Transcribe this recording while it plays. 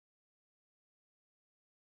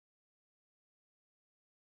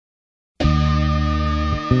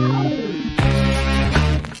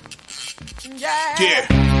Yeah.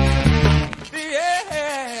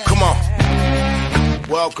 Come on.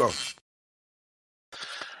 Welcome.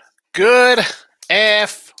 Good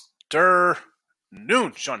afternoon.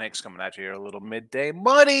 Sean Higgs coming at you here a little midday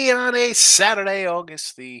muddy on a Saturday,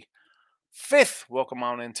 August the 5th. Welcome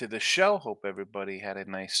on into the show. Hope everybody had a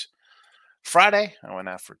nice Friday. I went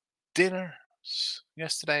out for dinner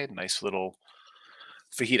yesterday. Nice little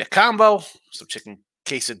fajita combo. Some chicken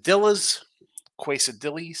quesadillas.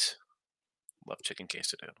 Love chicken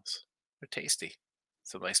quesadillas. They're tasty.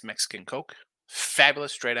 Some nice Mexican Coke.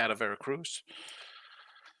 Fabulous, straight out of Veracruz.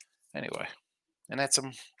 Anyway, and had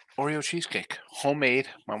some Oreo cheesecake. Homemade.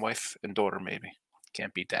 My wife and daughter made me.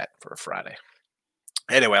 Can't beat that for a Friday.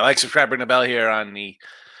 Anyway, like, subscribe, ring the bell here on the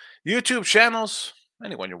YouTube channels.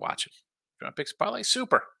 Anyone you're watching. If you want picks parlay,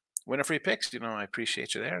 super. Winner free picks, I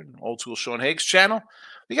appreciate you there. Old school Sean Higgs channel.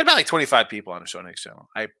 We got about like 25 people on the Sean Higgs channel.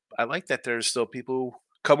 I like that there's still people who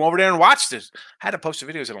come over there and watch this. I hadn't posted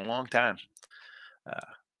videos in a long time. A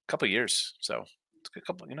couple of years. So it's a good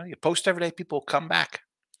couple, you post every day, people come back.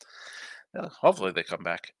 Hopefully they come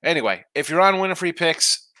back. Anyway, if you're on Winning Free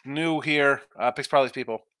Picks, new here, Picks Parlays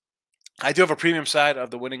people, I do have a premium side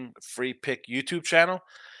of the Winning Free Pick YouTube channel.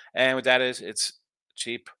 And what that is, it's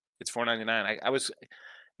cheap. It's $4.99. I was,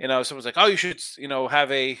 someone's like, oh, you should,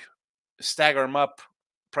 have a stagger them up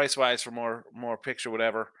price-wise for more picks or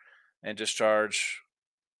whatever and just charge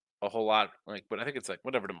a whole lot. But I think it's like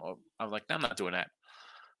whatever. I'm like, no, I'm not doing that.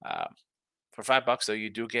 For $5, though,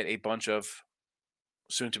 you do get a bunch of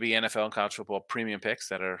soon-to-be NFL and college football premium picks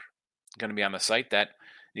that are going to be on the site that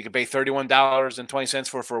you can pay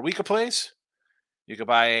 $31.20 for a week of plays. You could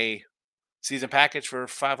buy a season package for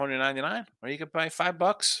 $599, or you could buy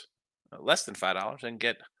 $5, less than $5, and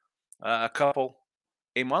get a couple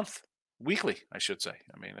a month, weekly, I should say.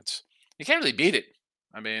 I mean, you can't really beat it.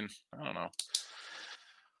 I mean, I don't know.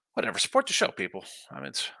 Whatever, support the show, people. I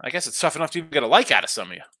mean, I guess it's tough enough to even get a like out of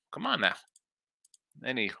some of you. Come on now.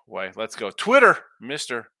 Anyway, let's go. Twitter,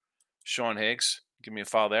 Mr. Sean Higgs. Give me a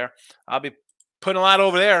follow there. I'll be putting a lot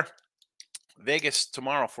over there. Vegas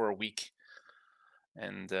tomorrow for a week.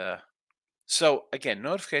 And so, again,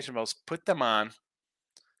 notification bells, put them on.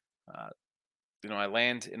 I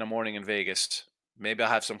land in the morning in Vegas. Maybe I'll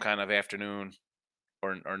have some kind of afternoon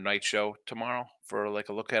or night show tomorrow for like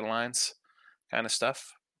a look at lines kind of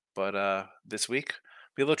stuff. But this week,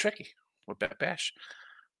 be a little tricky with Bet Bash.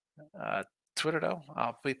 Twitter, though,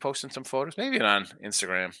 I'll be posting some photos, maybe on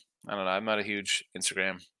Instagram. I don't know. I'm not a huge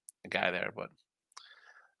Instagram guy there, but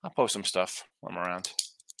I'll post some stuff when I'm around.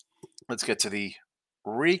 Let's get to the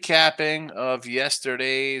recapping of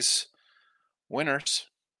yesterday's winners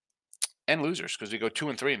and losers, because we go 2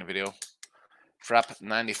 and 3 in the video. Drop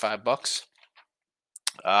 $95.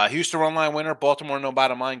 Houston run line winner. Baltimore no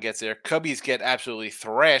bottom line gets there. Cubbies get absolutely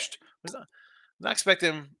thrashed. Not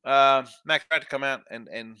expecting Mac to come out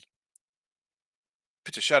and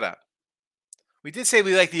pitch a shutout. We did say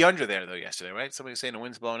we liked the under there, though, yesterday, right? Somebody was saying the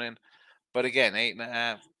wind's blowing in. But again,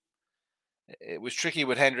 8.5. It was tricky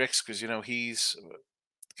with Hendricks because, he's,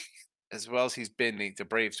 as well as he's been, the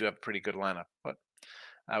Braves do have a pretty good lineup. But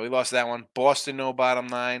we lost that one. Boston, no bottom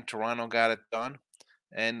line. Toronto got it done.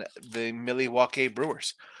 And the Milwaukee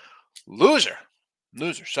Brewers. Loser.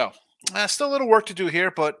 So, still a little work to do here,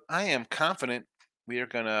 but I am confident we are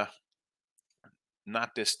going to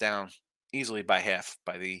knock this down easily by half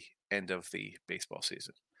by the end of the baseball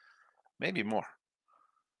season. Maybe more.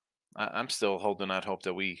 I'm still holding out hope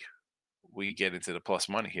that we get into the plus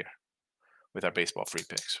money here with our baseball free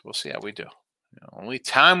picks. We'll see how we do. Only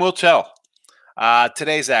time will tell.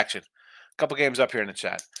 Today's action. A couple games up here in the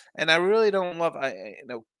chat. And I really don't love a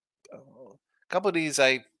couple of these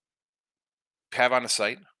I have on the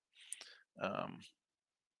site.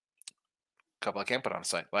 Couple I can't put on the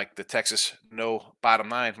site, like the Texas no bottom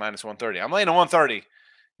line minus 130. I'm laying a 130.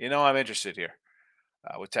 I'm interested here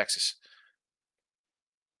with Texas.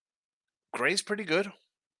 Gray's pretty good.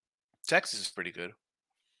 Texas is pretty good.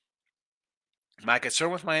 My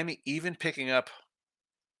concern with Miami, even picking up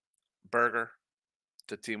Berger,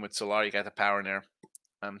 the team with Solari, you got the power in there.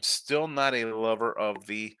 I'm still not a lover of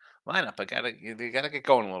the lineup. You gotta get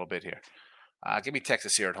going a little bit here. Give me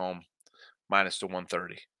Texas here at home, minus the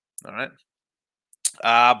 130. All right.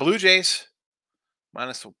 Blue Jays,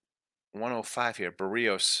 minus 105 here.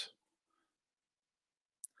 Barrios.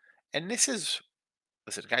 And listen,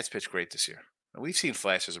 the guy's pitched great this year. We've seen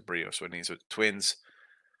flashes of Barrios when he's with Twins.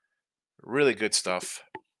 Really good stuff.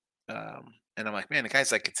 And I'm like, man, the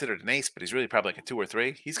guy's like considered an ace, but he's really probably like a 2 or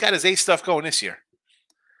 3. He's got his ace stuff going this year.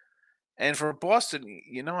 And for Boston,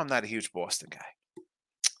 I'm not a huge Boston guy.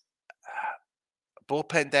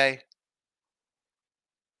 Bullpen day.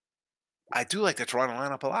 I do like the Toronto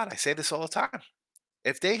lineup a lot. I say this all the time.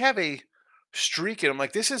 If they have a streak, and I'm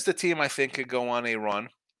like, this is the team I think could go on a run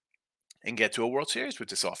and get to a World Series with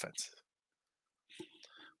this offense.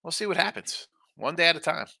 We'll see what happens. One day at a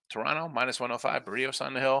time. Toronto minus 105. Barrios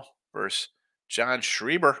on the hill versus John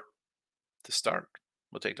Schreiber to start.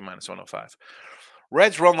 We'll take the minus 105.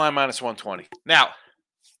 Reds run line minus 120. Now,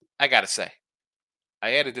 I got to say,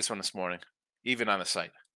 I added this one this morning, even on the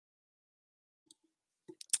site.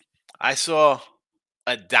 I saw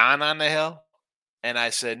a Don on the hill, and I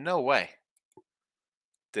said, no way.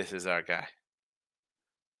 This is our guy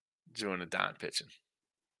doing a Don pitching.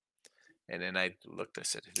 And then I looked, I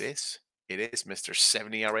said, it is Mr.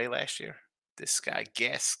 70 RA last year. This guy,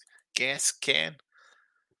 gas can.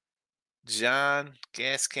 John,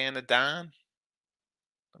 gas can of Don.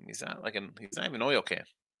 I mean, he's not even an oil can.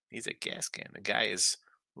 He's a gas can. The guy is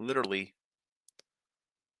literally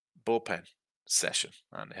bullpen session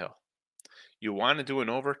on the hill. You want to do an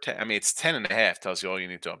over? It's 10.5. Tells you all you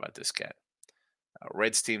need to know about this cat.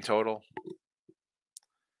 Reds team total.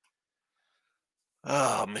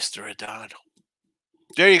 Oh, Mr. Adon.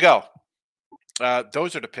 There you go.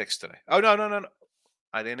 Those are the picks today. Oh, no.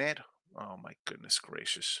 I didn't add. Oh, my goodness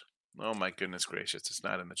gracious. It's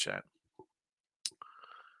not in the chat.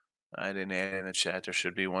 I didn't add in the chat. There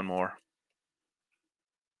should be one more.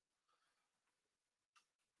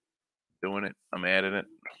 Doing it. I'm adding it.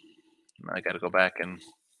 I got to go back and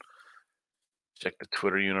check the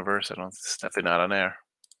Twitter universe. It's definitely not on there.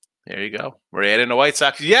 There you go. We're adding the White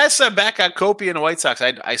Sox. Yes, I'm back on Kopi and the White Sox.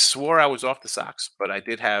 I swore I was off the Sox, but I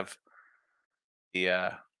did have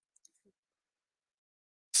the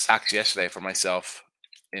Sox yesterday for myself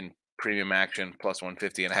in premium action plus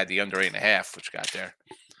 150, and I had the under 8.5, which got there.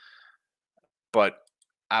 But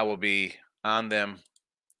I will be on them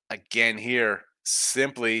again here.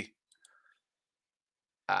 Simply,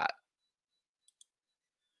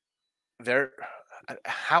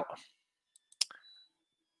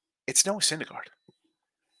 it's no Syndergaard.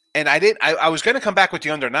 And I was going to come back with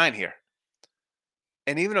the under 9 here.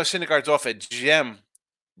 And even though Syndergaard's off at gem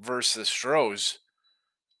versus Strohs,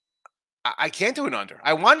 I can't do an under.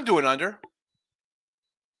 I want to do an under.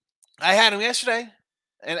 I had him yesterday,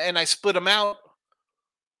 and I split him out.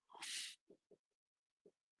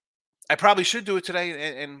 I probably should do it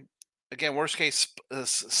today, and again, worst case,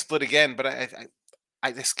 split again. But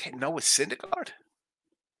I just can't. No with Syndergaard.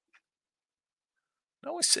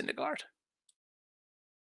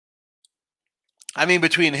 I mean,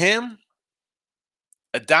 between him,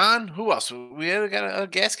 Adon, who else? We got a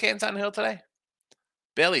gas cans on the hill today.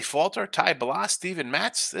 Bailey Falter, Ty Blas, Steven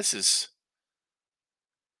Matz. This is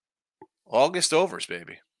August overs,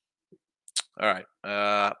 baby. All right.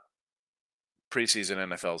 Preseason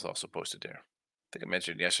NFL is also posted there. I think I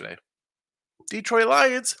mentioned yesterday. Detroit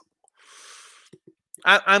Lions.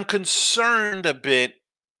 I'm concerned a bit.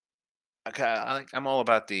 I'm all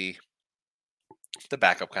about the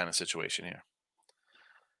backup kind of situation here.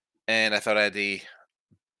 And I thought I had the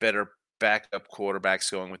better backup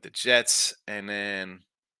quarterbacks going with the Jets. And then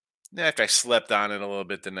after I slept on it a little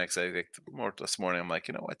bit the next day, this morning, I'm like,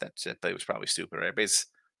 you know what? That Jet play was probably stupid, right? But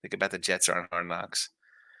think about the Jets are on Hard Knocks.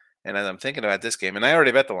 And as I'm thinking about this game, and I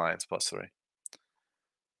already bet the Lions plus 3.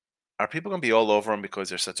 Are people going to be all over them because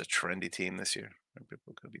they're such a trendy team this year? Are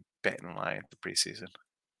people going to be betting Lions the preseason?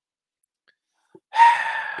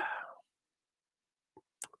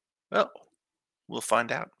 Well, we'll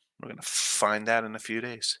find out. We're going to find out in a few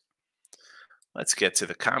days. Let's get to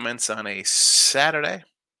the comments on a Saturday.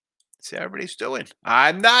 See how everybody's doing.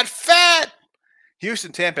 I'm not fat.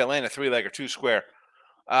 Houston, Tampa, Atlanta, 3-legger, 2 square.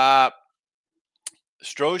 Stroh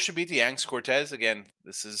should beat the Yanks. Cortez, again,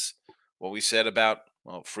 this is what we said about,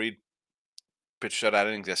 Fried pitch shutout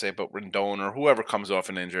innings yesterday, but Rendon or whoever comes off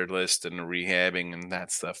an injured list and the rehabbing and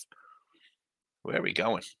that stuff. Where are we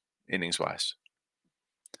going, innings-wise?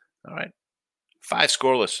 All right. 5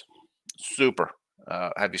 scoreless. Super.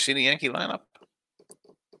 Have you seen the Yankee lineup?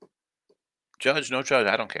 Judge, no Judge,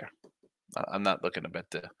 I don't care. I'm not looking to bet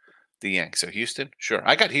the Yanks. So Houston, sure.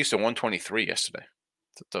 I got Houston 123 yesterday.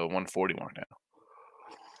 It's at the 140 mark now.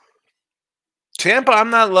 Tampa, I'm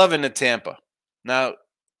not loving the Tampa. Now,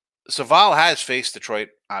 Saval has faced Detroit,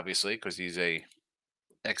 obviously, because he's a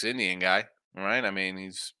ex-Indian guy, right? I mean,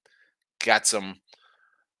 he's got some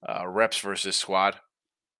reps versus squad.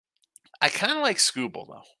 I kind of like Skubal,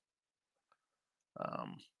 though.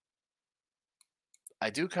 I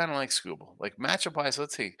do kind of like Skubal. Like matchup-wise,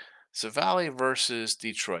 let's see. Savali versus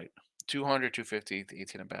Detroit. 200, 250,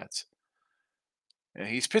 18 at-bats. And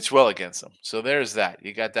he's pitched well against them. So there's that.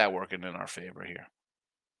 You got that working in our favor here.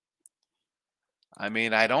 I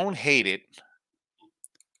mean, I don't hate it.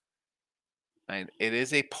 It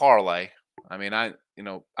is a parlay. I mean,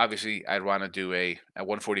 obviously I'd want to do at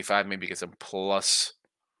 145, maybe get some plus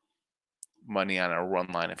money on a run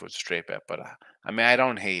line if it was a straight bet. But I mean, I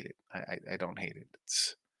don't hate it. I don't hate it.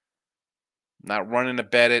 It's not running to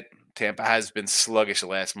bet it. Tampa has been sluggish the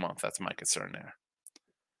last month. That's my concern there.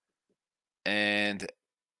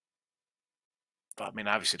 But I mean,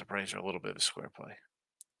 obviously the Braves are a little bit of a square play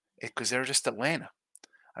because they're just Atlanta.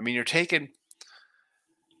 I mean, you're taking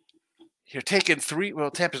three.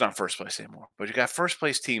 Well, Tampa's not first place anymore, but you got first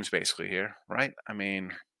place teams basically here, right? I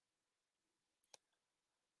mean,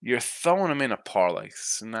 you're throwing them in a parlay.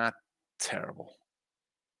 It's not terrible.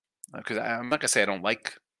 Because I'm not gonna say I don't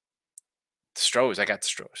like the Stros. I got the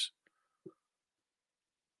Stros.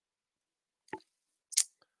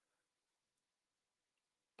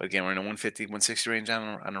 But again, we're in a 150, 160 range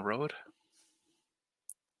on the road.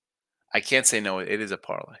 I can't say no. It is a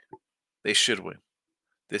parlay. They should win.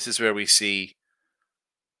 This is where we see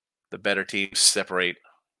the better teams separate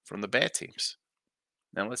from the bad teams.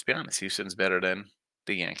 Now, let's be honest. Houston's better than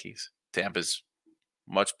the Yankees. Tampa's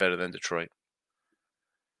much better than Detroit.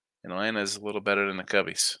 And Atlanta's a little better than the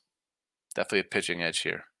Cubbies. Definitely a pitching edge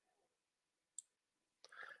here.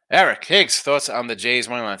 Eric Higgs, thoughts on the Jays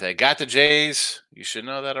money line today? Got the Jays. You should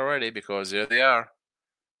know that already because there they are.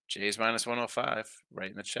 Jays minus 105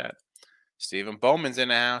 right in the chat. Stephen Bowman's in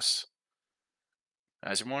the house.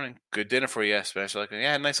 How's your morning? Good dinner for you, especially.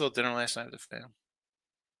 Yeah, nice little dinner last night with the fam.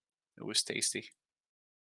 It was tasty.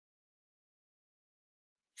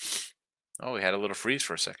 Oh, we had a little freeze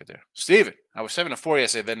for a second there. Steven, I was 7-4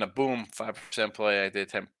 yesterday. Then the boom, 5% play. I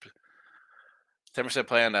did 10%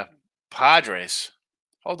 play on the Padres.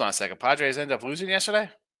 Hold on a second. Padres ended up losing yesterday?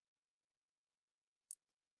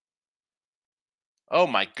 Oh,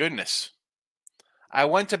 my goodness. I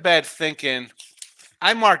went to bed thinking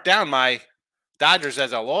I marked down my Dodgers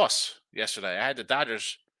as a loss yesterday. I had the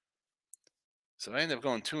Dodgers. So I ended up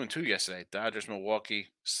going 2-2 yesterday. Dodgers, Milwaukee,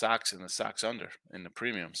 Sox, and the Sox under in the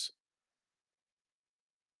premiums.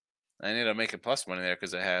 I ended up making plus money there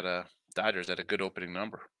because I had Dodgers at a good opening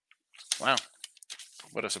number. Wow.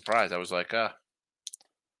 What a surprise. I was like, I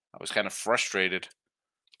was kind of frustrated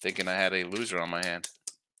thinking I had a loser on my hand.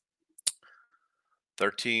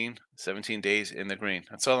 13, 17 days in the green.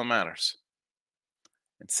 That's all that matters.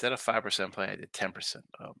 Instead of 5% play, I did 10%.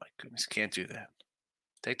 Oh, my goodness. Can't do that.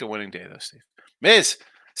 Take the winning day, though, Steve. Miz,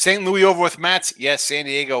 St. Louis over with Mets. Yes, San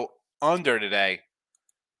Diego under today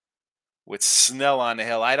with Snell on the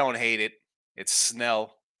hill. I don't hate it. It's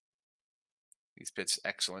Snell. He's pitched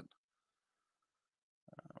excellent.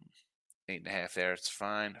 8.5 there. It's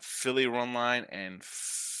fine. Philly run line and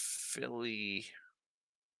Philly.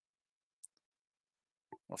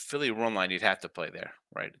 Well, Philly run line, you'd have to play there,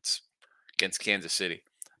 right? It's against Kansas City.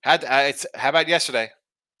 How about yesterday,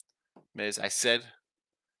 Miz? I said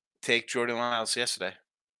take Jordan Lyles yesterday.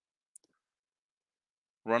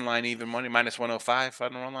 Run line even money, minus 105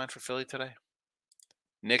 on the run line for Philly today.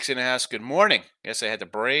 Nick's in the house. Good morning. Yes, I had the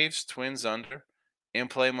Braves, Twins under, in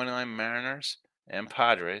play money line Mariners, and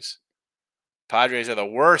Padres. Padres are the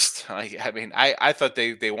worst. I thought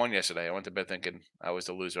they won yesterday. I went to bed thinking I was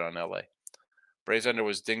the loser on LA. Braves under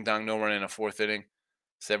was ding dong, no run in the fourth inning.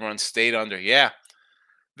 7 runs stayed under. Yeah.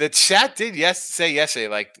 The chat did say yesterday,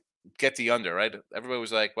 like, get the under, right? Everybody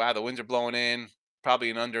was like, wow, the winds are blowing in. Probably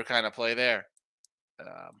an under kind of play there.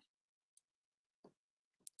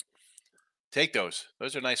 Take those.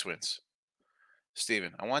 Those are nice wins.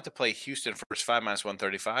 Steven, I want to play Houston first 5 minus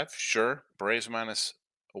 135. Sure. Braves minus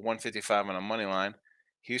 155 on a money line.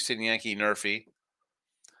 Houston Yankee Nerfy.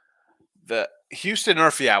 The Houston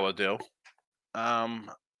Nerfy I will do.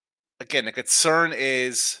 Again, the concern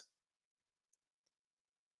is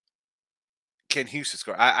can Houston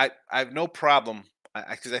score? I have no problem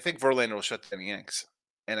because I think Verlander will shut down the Yanks,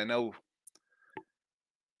 and I know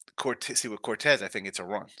Cortez. I think it's a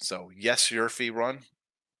run. So yes, Nerfy run.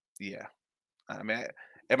 Yeah, I mean,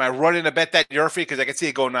 am I running to bet that Nerfy? Because I can see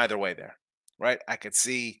it going either way there, right? I could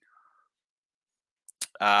see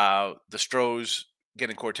the Stros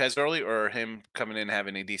getting Cortez early, or him coming in and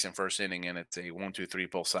having a decent first inning, and it's a 1-2-3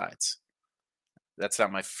 both sides. That's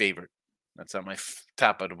not my favorite. That's not my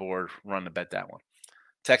top of the board run to bet that one.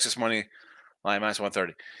 Texas money line minus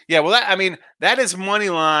 130. Yeah, well, that is money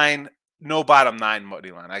line, no bottom 9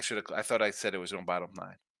 money line. I thought I said it was no bottom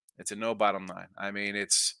 9. It's a no bottom 9. I mean,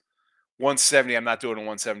 it's 170. I'm not doing a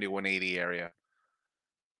 170, 180 area.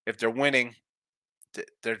 If they're winning,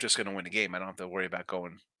 they're just going to win the game. I don't have to worry about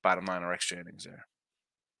going bottom 9 or extra innings there.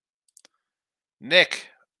 Nick,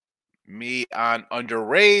 me on under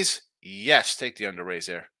raise. Yes, take the under raise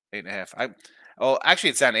there. 8.5. Actually,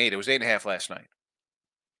 it's down 8. It was 8.5 last night.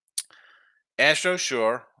 Astros,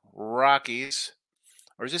 sure. Rockies.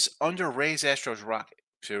 Or is this under Rays, Astros, Rockies?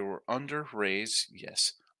 So we're under Rays,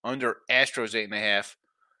 yes. Under Astros, 8.5.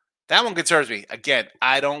 That one concerns me. Again,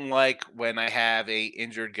 I don't like when I have a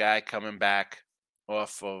injured guy coming back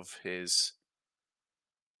off of his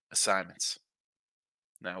assignments.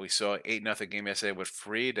 Now, we saw 8-0 game yesterday with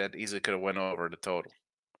Freed that easily could have went over the total.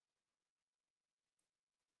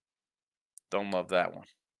 Don't love that one.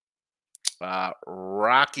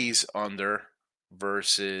 Rockies under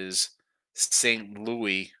versus St.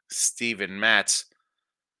 Louis, Steven Matz.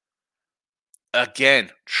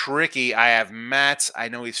 Again, tricky. I have Matz. I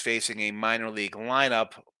know he's facing a minor league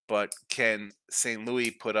lineup, but can St.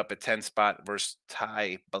 Louis put up a 10 spot versus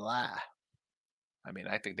Ty Blah? I mean,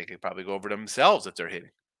 I think they could probably go over themselves if they're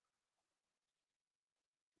hitting.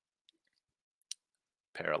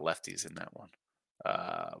 Pair of lefties in that one.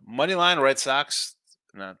 Money line, Red Sox.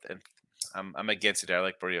 Not, and I'm against it there. I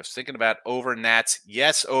like Barrios. Thinking about over Nats.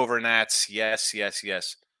 Yes, over Nats. Yes, yes,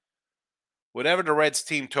 yes. Whatever the Reds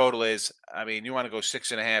team total is, I mean, you want to go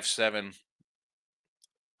 6.5, 7.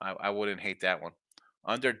 I wouldn't hate that one.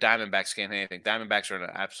 Under Diamondbacks can't hit anything. Diamondbacks are in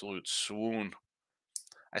an absolute swoon.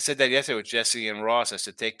 I said that yesterday with Jesse and Ross. I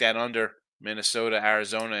said take that under Minnesota,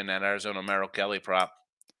 Arizona, and that Arizona Merrill Kelly prop.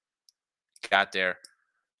 Got there.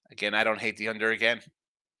 Again, I don't hate the under again.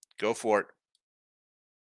 Go for it.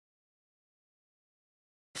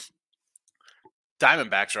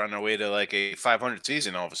 Diamondbacks are on their way to like a 500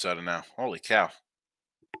 season all of a sudden now. Holy cow.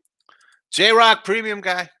 J-Rock Premium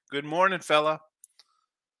Guy. Good morning, fella.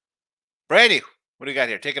 Brady, what do you got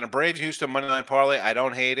here? Taking a Braves Houston moneyline parlay. I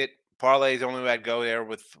don't hate it. Parlay is the only way I'd go there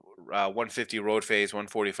with 150 road phase,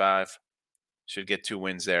 145. Should get 2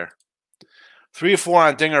 wins there. 3 or 4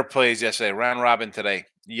 on Dinger plays yesterday. Round robin today.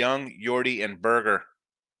 Young, Yordi, and Berger.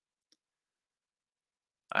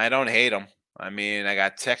 I don't hate them. I mean, I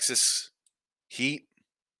got Texas Heat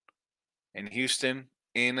and Houston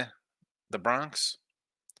in the Bronx.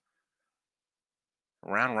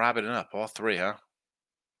 Round robin up, all 3, huh?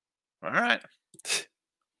 All right.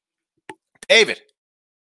 David.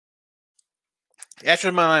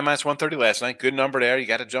 Astros moneyline minus 130 last night. Good number there. You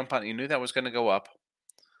got to jump on it. You knew that was going to go up.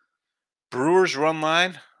 Brewers run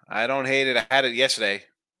line. I don't hate it. I had it yesterday.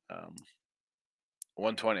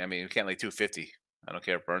 120. I mean, you can't lay 250. I don't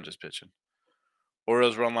care if Burns is pitching.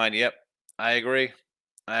 Orioles run line. Yep. I agree.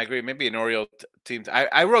 Maybe an Oriole team.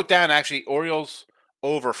 I wrote down actually Orioles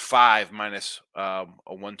over 5 minus a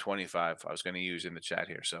 125. I was going to use in the chat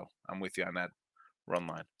here. So I'm with you on that run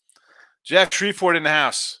line. Jeff Shreveport in the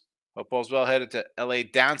house. Hope all's well. Headed to LA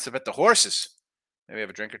down to bet the horses. Maybe have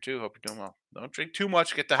a drink or two. Hope you're doing well. Don't drink too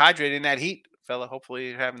much. Get dehydrated in that heat, fella. Hopefully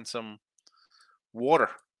you're having some water.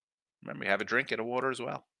 Remember, you have a drink, get a water as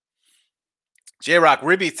well. J-Rock,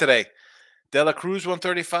 Ribby today. De La Cruz,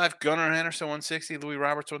 135. Gunnar Henderson, 160. Louis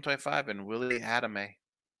Roberts, 125. And Willie Adame,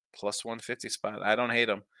 plus 150 spot. I don't hate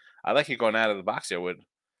him. I like you going out of the box there with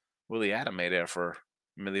Willie Adame there for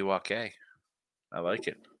Milwaukee. I like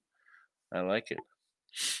it.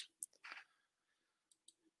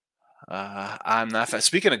 I'm not fast.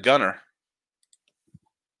 Speaking of Gunnar,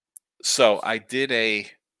 so I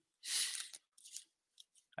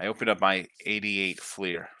opened up my 88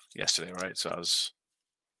 Fleer yesterday, right? So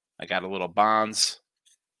I got a little Bonds,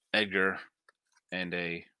 Edgar, and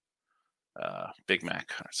a Big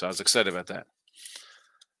Mac. So I was excited about that.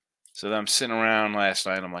 So then I'm sitting around last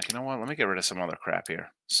night. I'm like, you know what? Let me get rid of some other crap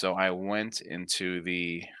here. So I went into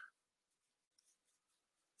the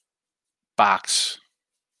box,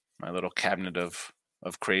 my little cabinet of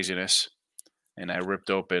craziness, and I ripped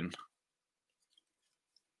open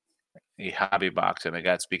a hobby box, and I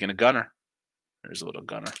got, speaking of Gunnar, there's a little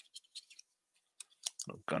Gunnar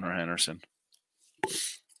Henderson.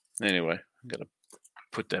 Anyway, I'm going to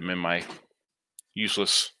put them in my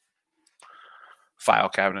useless file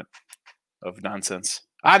cabinet of nonsense.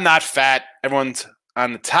 I'm not fat. Everyone's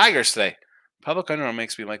on the Tigers today. Public underwriting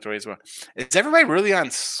makes me like the Rays more. Is everybody really on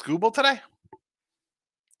Scooble today?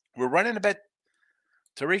 We're running a bet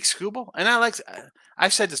Tariq Scooble. And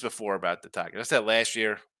I've said this before about the Tigers. I said last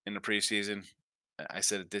year in the preseason. I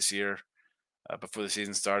said it this year before the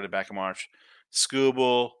season started back in March.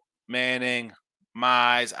 Scooble, Manning,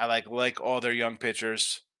 Mize. I like all their young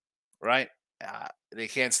pitchers, right? They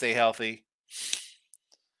can't stay healthy.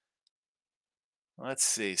 Let's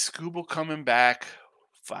see. Scooble coming back.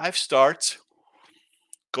 5 starts.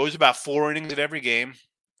 Goes about 4 innings at every game.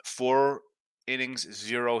 4 innings,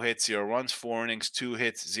 0 hits, 0 runs. 4 innings, 2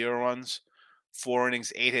 hits, 0 runs. 4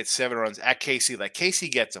 innings, 8 hits, 7 runs. At KC, like KC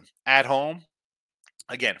gets them. At home,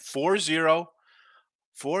 again, 4-0.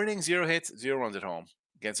 4 innings, 0 hits, 0 runs at home.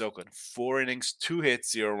 against Oakland. 4 innings, 2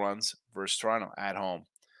 hits, 0 runs versus Toronto at home.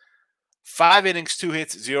 5 innings, 2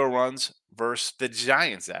 hits, 0 runs versus the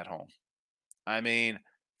Giants at home. I mean,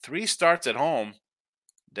 3 starts at home.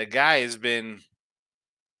 The guy has been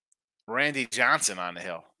Randy Johnson on the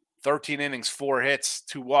hill. 13 innings, 4 hits,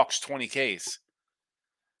 2 walks, 20 Ks.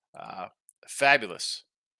 Fabulous.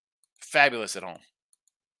 Fabulous at home.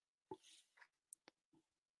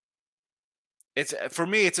 It's for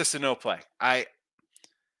me, it's just a no play. I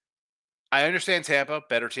understand Tampa,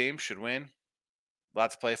 better team, should win. A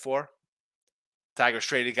lot to play for. Tigers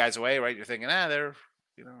traded guys away, right? You're thinking, they're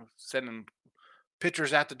sending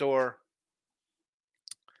pitchers out the door.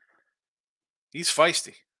 He's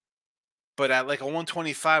feisty. But at like a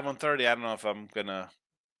 125, 130, I don't know if I'm gonna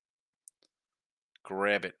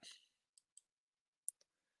grab it.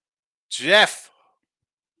 Jeff.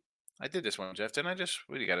 I did this one, Jeff. Didn't I just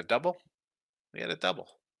you got a double? We had a double.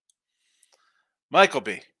 Michael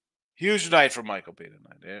B. Huge night for Michael B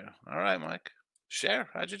tonight. Yeah. All right, Mike. Share.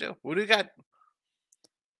 How'd you do? What do you got?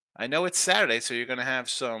 I know it's Saturday, so you're gonna have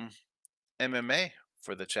some MMA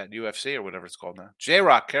for the chat, UFC or whatever it's called now.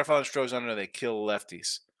 J-Rock, careful on Stroh's under. They kill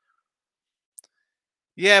lefties.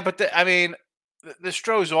 Yeah, but the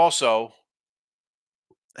Stros also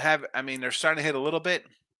have. They're starting to hit a little bit.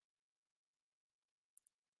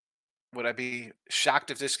 Would I be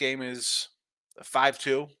shocked if this game is a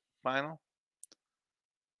 5-2 final?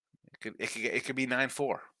 It could be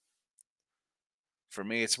 9-4. For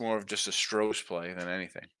me, it's more of just a Stros play than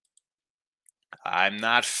anything. I'm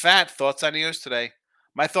not fat. Thoughts on Eos today?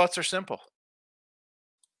 My thoughts are simple.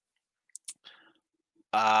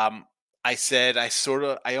 I said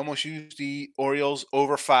I almost used the Orioles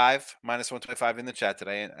over 5 -125 in the chat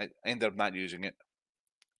today, and I ended up not using it.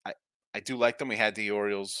 I do like them. We had the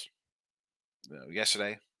Orioles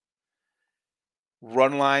yesterday.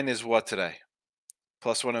 Run line is what today?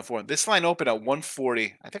 +104. This line opened at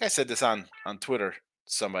 140. I think I said this on Twitter to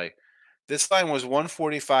somebody. This line was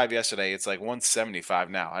 145 yesterday. It's like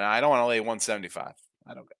 175 now. And I don't want to lay 175.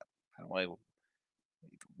 I don't lay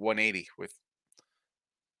 180 with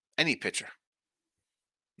any pitcher.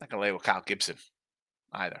 I'm not going to lay with Kyle Gibson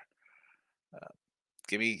either.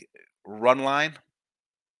 Give me run line.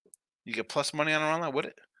 You get plus money on a run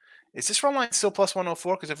line. Is this run line still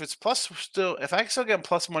 +104? Because if it's if I still get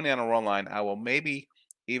plus money on a run line, I will maybe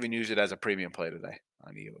even use it as a premium play today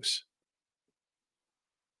on EOS.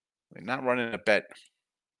 We're not running a bet.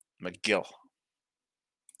 McGill.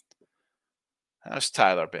 How's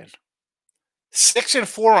Tyler been?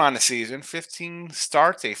 6-4 on the season. 15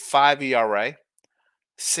 starts, a 5 ERA.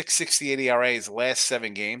 6.68 ERA his last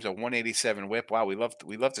 7 games, a 187 whip. Wow, we love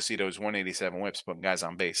to see those 187 whips putting guys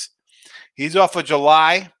on base. He's off of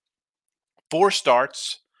July. 4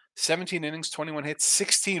 starts, 17 innings, 21 hits,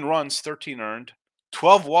 16 runs, 13 earned,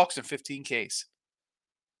 12 walks, and 15 Ks.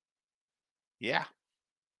 Yeah.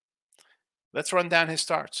 Let's run down his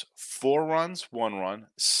starts. 4 runs, 1 run,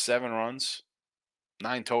 7 runs,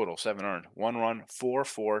 9 total, 7 earned, 1 run, 4,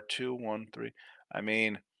 4, 2, 1, 3.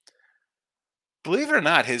 Believe it or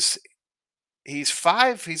not, he's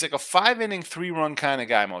like a 5-inning, 3-run kind of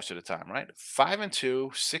guy most of the time, right?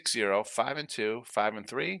 5-2, 6-0, 5-2,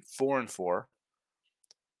 5-3, 4-4,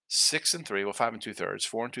 6-3, well, 5 2/3,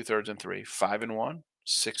 4 2/3 and 3, 5-1,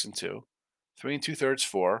 6-2, 3 2/3,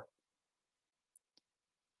 4,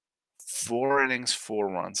 4 innings, 4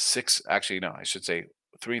 runs, 6. Actually, no, I should say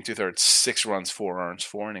 3 2/3, 6 runs, 4 earned,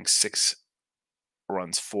 4 innings, 6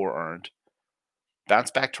 runs, 4 earned.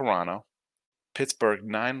 Bounce back Toronto. Pittsburgh,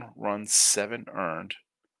 9 runs, 7 earned.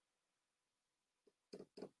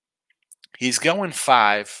 He's going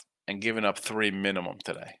 5 and giving up 3 minimum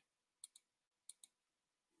today.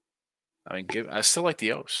 I still like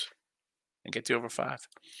the O's and get the over 5.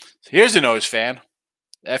 So here's an O's fan.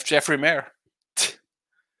 F. Jeffrey Mayer.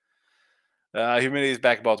 Humidity is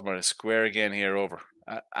back in Baltimore. Square again here over.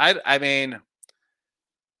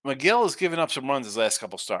 McGill has given up some runs his last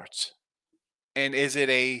couple starts. And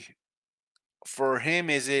for him,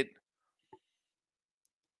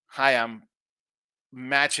 I'm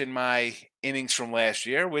matching my innings from last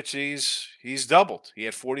year, which he's doubled. He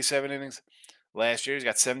had 47 innings last year. He's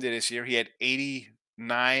got 70 this year. He had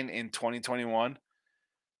 89 in 2021.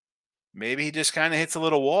 Maybe he just kind of hits a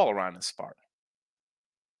little wall around this part.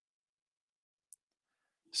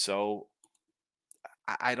 So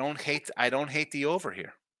I don't hate the over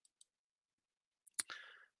here.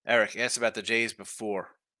 Eric asked about the Jays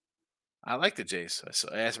before. I like the Jays.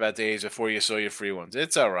 I asked about the Jays before you saw your free ones.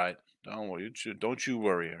 It's all right. Don't worry. Don't you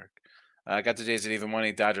worry, Eric. I got the Jays at even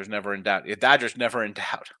money. Dodgers never in doubt. Yeah, Dodgers never in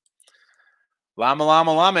doubt.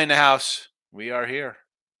 Llama in the house. We are here.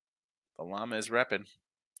 The llama is repping.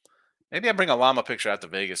 Maybe I bring a llama picture out to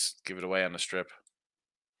Vegas, give it away on the strip.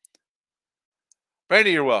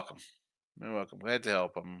 Brandy, you're welcome. You're welcome. Glad to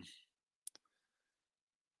help.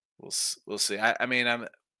 We'll see. I mean,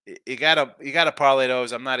 you gotta parlay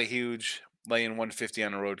those. I'm not a huge laying 150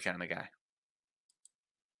 on the road kind of guy.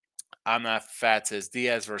 I'm not fat. Says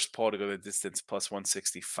Diaz versus Paul to go the distance plus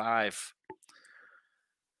 165.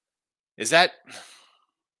 Is that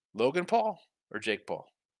Logan Paul or Jake Paul?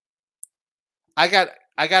 I got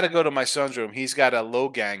to go to my son's room. He's got a low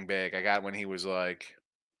gang bag I got when he was like,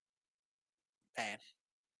 man,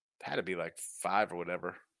 had to be like 5 or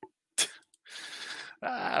whatever.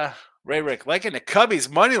 Ray Rick liking the Cubbies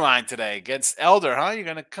money line today against Elder, huh? You're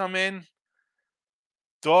gonna come in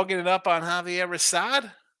dogging it up on Javier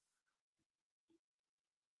Rasad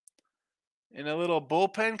in a little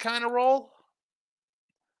bullpen kind of role.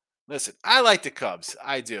 Listen, I like the Cubs.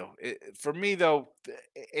 I do. For me, though,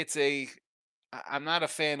 I'm not a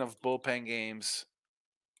fan of bullpen games.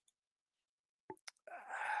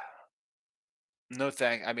 No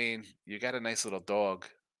thank. I mean, you got a nice little dog.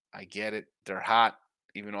 I get it. They're hot,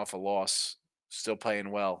 even off a loss. Still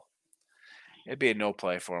playing well. It'd be a no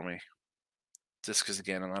play for me. Just because,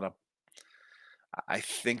 again, I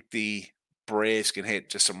think the Braves can hit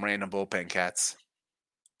just some random bullpen cats.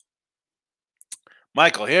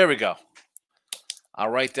 Michael, here we go. I'll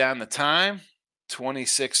write down the time,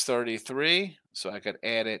 26:33, so I could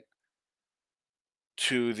add it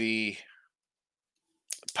to the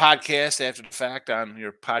podcast after the fact on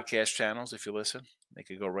your podcast channels if you listen. They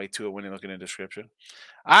could go right to it when you look in the description.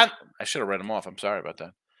 I should have read them off. I'm sorry about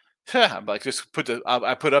that. I'm like, just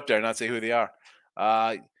I put up there and not say who they are.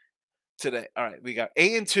 Today, all right, we got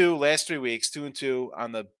 8-2 last 3 weeks, 2-2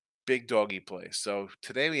 on the big doggy play. So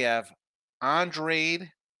today we have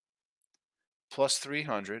Andrade plus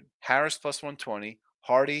 300, Harris plus 120,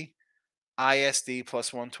 Hardy ISD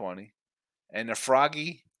plus 120, and the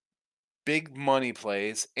Froggy big money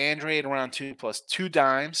plays. Andrade round 2 plus 2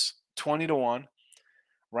 dimes, 20-1.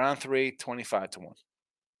 Round 3, 25-1.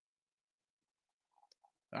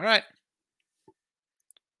 All right.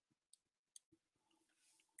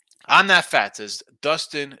 I'm not fat, says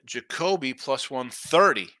Dustin Jacoby plus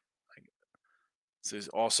 130. This is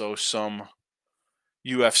also some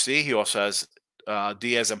UFC. He also has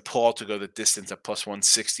Diaz and Paul to go the distance at plus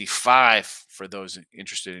 165 for those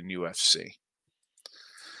interested in UFC.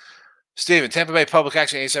 Steven, Tampa Bay public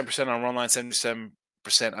action 87% on run line, 77%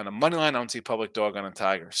 on the money line. I don't see public dog on the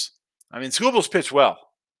Tigers. I mean, Scooble's pitched well.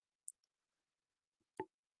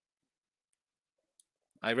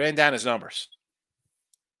 I ran down his numbers.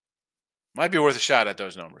 Might be worth a shot at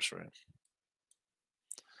those numbers for him.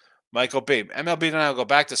 Michael B. MLB now go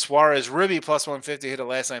back to Suarez. Ribby plus 150. Hit it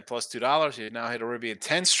last night plus $2. He now hit a Ribby in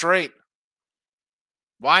 10 straight.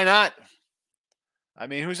 Why not? I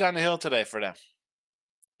mean, who's on the hill today for them?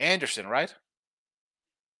 Anderson, right?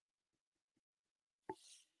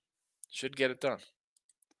 Should get it done.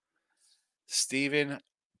 Steven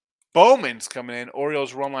Bowman's coming in.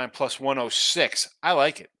 Orioles run line plus 106. I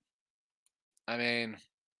like it. I mean,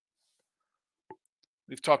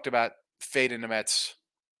 we've talked about fading the Mets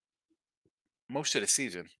most of the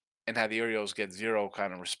season and how the Orioles get zero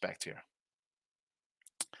kind of respect here.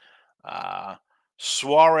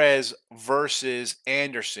 Suarez versus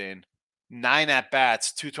Anderson, 9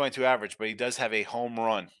 at-bats, 222 average, but he does have a home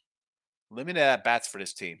run. Limited at-bats for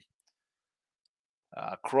this team.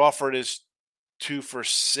 Crawford is 2 for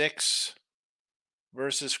 6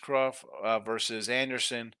 versus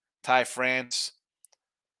Anderson. Ty France,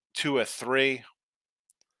 2 of 3.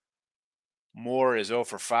 Moore is 0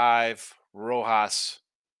 for 5. Rojas,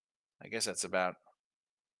 I guess that's about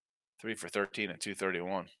 3 for 13 at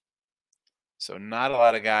 231. So not a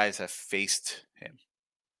lot of guys have faced him.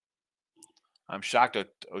 I'm shocked that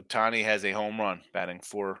Ohtani has a home run, batting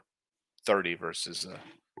 .430 versus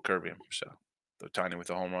Kirby. So Ohtani with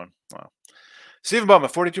a home run. Wow. Stephen Bowman,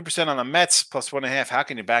 42% on the Mets, plus 1.5. How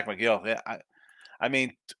can you back McGill? Yeah, I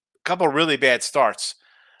mean, a couple of really bad starts.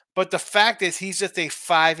 But the fact is he's just a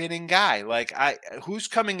 5-inning guy. Like, who's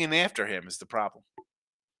coming in after him is the problem.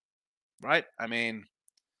 Right? I mean,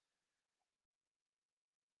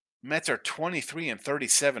 Mets are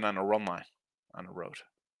 23-37 on the run line on the road.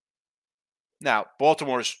 Now,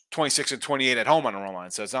 Baltimore's 26-28 at home on the run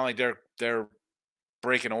line, so it's not like they're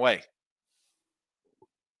breaking away.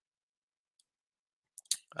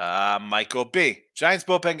 Michael B. Giants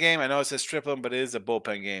bullpen game. I know it says tripling, but it is a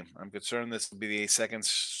bullpen game. I'm concerned this will be the second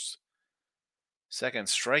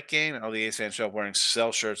strike game. All the A's fans show up wearing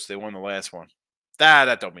cell shirts. They won the last one.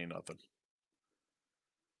 That don't mean nothing.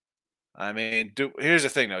 I mean, here's the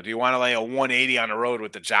thing, though. Do you want to lay a 180 on the road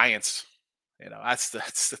with the Giants? That's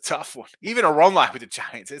the tough one. Even a run line with the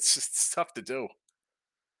Giants, it's tough to do.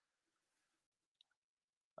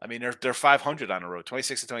 I mean, they're 500 on the road,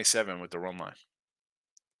 26-27 with the run line.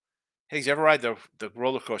 Hey, did you ever ride the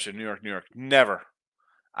roller coaster in New York, New York? Never.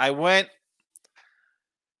 I went.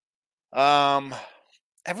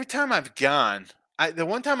 Every time I've gone, the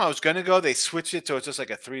one time I was gonna go, they switched it so it's just like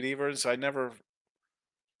a 3D version. So I never.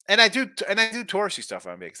 And I do touristy stuff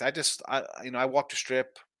on because I walk the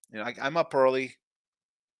strip. I'm up early.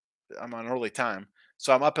 I'm on early time,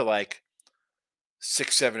 so I'm up at like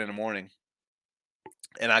 6, 7 in the morning,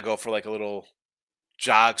 and I go for like a little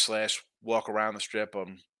jog slash walk around the strip.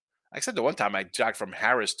 I said the one time I jogged from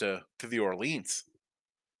Harris to the Orleans.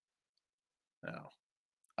 No,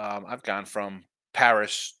 I've gone from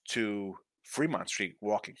Paris to Fremont Street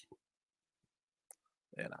walking.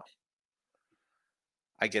 You know,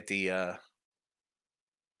 I get I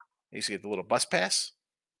used to get the little bus pass.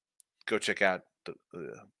 Go check out the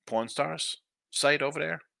Pawn Stars site over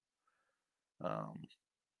there. Um,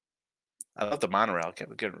 I love the monorail.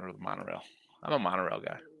 Can't get rid of the monorail. I'm a monorail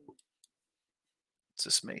guy. It's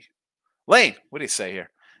just me. Lane, what do you say here?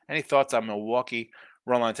 Any thoughts on Milwaukee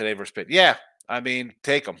run line today versus Pitt? Yeah, I mean,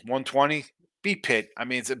 take them. 120. Beat Pitt. I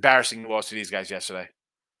mean, it's embarrassing you lost to these guys yesterday.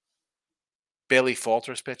 Bailey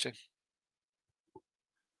Falters pitching.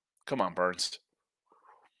 Come on, Burns.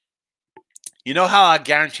 You know how I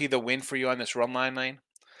guarantee the win for you on this run line, Lane?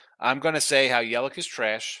 I'm going to say how Yelich is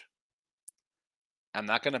trash. I'm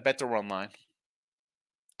not going to bet the run line.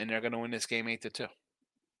 And they're going to win this game 8-2.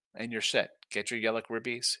 And you're set. Get your Yelich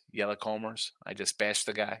ribbies, Yelich homers. I just bashed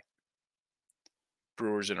the guy.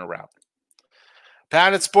 Brewers in a rout.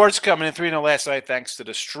 Pounded Sports coming in 3-0 last night thanks to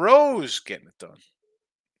the Stros getting it done.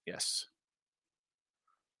 Yes.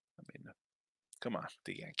 I mean, come on,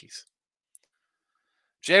 the Yankees.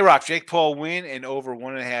 J-Rock, Jake Paul win and over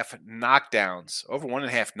 1.5 knockdowns. Over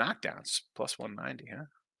 1.5 knockdowns. Plus 190, huh?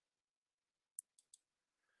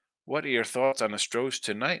 What are your thoughts on the Stros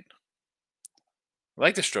tonight? I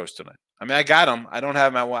like the Stros tonight. I mean, I got them. I don't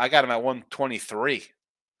have them I got them at 123.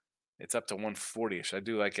 It's up to 140-ish. I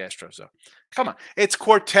do like Astros, though. Come on. It's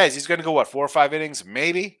Cortez. He's going to go, what, 4 or 5 innings?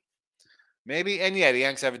 Maybe. And yeah, the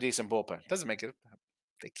Yanks have a decent bullpen. Doesn't make it.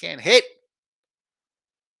 They can't hit.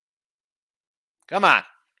 Come on.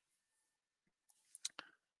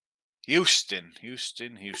 Houston.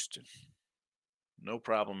 No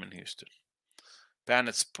problem in Houston.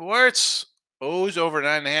 Pounded Sports. O's over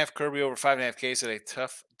 9.5. Kirby over 5.5. K's had a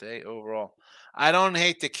tough day overall. I don't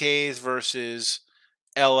hate the K's versus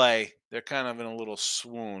LA. They're kind of in a little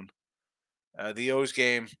swoon. The O's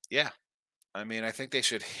game, yeah. I mean, I think they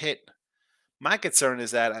should hit. My concern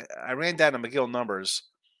is that I ran down the McGill numbers,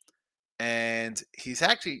 and he's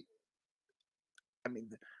actually, I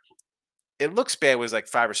mean, it looks bad with like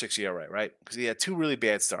 5 or 6 ERA, right? Because he had 2 really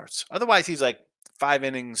bad starts. Otherwise, he's like 5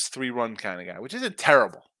 innings, 3-run kind of guy, which isn't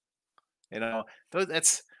terrible.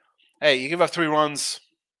 Hey, you give up 3 runs,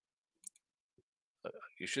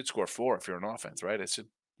 you should score 4 if you're an offense, right? It should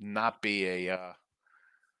not be a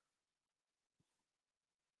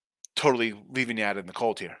totally leaving you out in the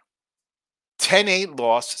cold here. 10-8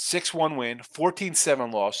 loss, 6-1 win,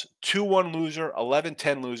 14-7 loss, 2-1 loser,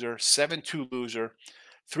 11-10 loser, 7-2 loser,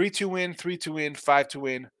 3-2 win, 3-2 win, 5-2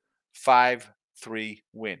 win, 5-3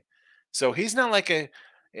 win. So he's not like and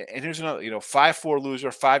here's another, 5-4 loser,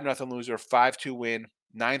 5-0 loser, 5-2 win,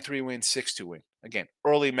 9-3 win, 6-2 win. Again,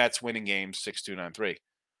 early Mets winning games, 6-2, 9-3.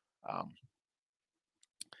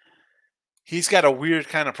 He's got a weird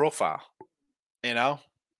kind of profile,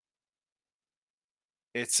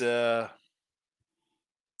 It's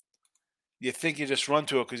you think you just run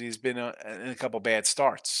to it because he's been in a couple bad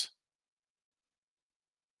starts.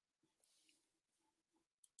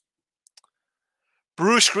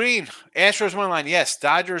 Bruce Green, Astros one line. Yes,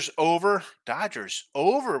 Dodgers over. Dodgers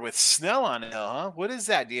over with Snell on it, huh? What is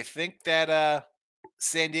that? Do you think that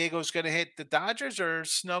San Diego's going to hit the Dodgers, or is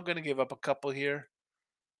Snell going to give up a couple here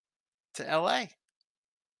to LA?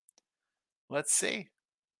 Let's see.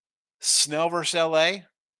 Snell versus LA,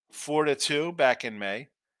 4-2 back in May.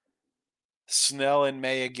 Snell in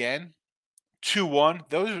May again, 2-1.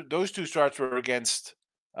 Those 2 starts were against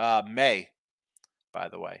May, by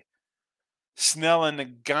the way. Snell and the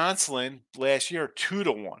Gonsolin last year,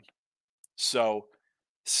 2-1. So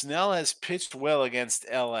Snell has pitched well against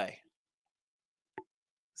LA.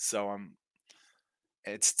 So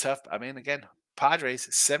it's tough. I mean, again, Padres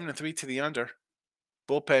 7-3 to the under.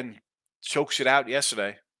 Bullpen chokes it out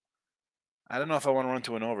yesterday. I don't know if I want to run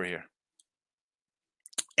to an over here.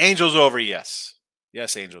 Angels over, yes.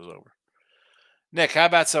 Yes, Angels over. Nick, how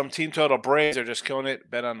about some team total? Braves are just killing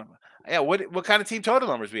it. Bet on them. Yeah, what kind of team total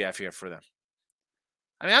numbers we have here for them?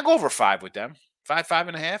 I mean, I'll go over 5 with them. 5,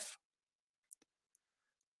 5.5.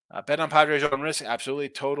 Bet on Padres on risk. Absolutely.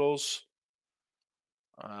 Totals.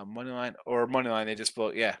 Money line. They just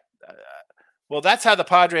blow. Yeah. Well, that's how the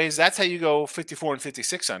Padres. That's how you go 54 and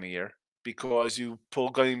 56 on the year because you pull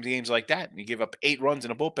games like that and you give up 8 runs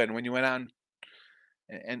in a bullpen when you went out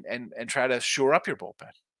and try to shore up your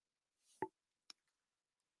bullpen.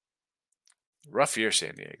 Rough year,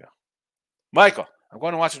 San Diego. Michael, I'm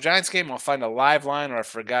going to watch a Giants game. I'll find a live line, or I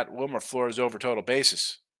forgot Wilmer Flores over total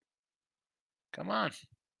bases. Come on.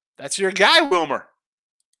 That's your guy, Wilmer.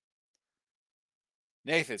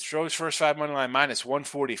 Nathan, Stroh's first 5 money line minus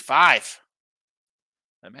 145.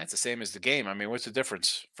 I mean, that's the same as the game. I mean, what's the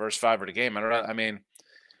difference? First 5 or the game?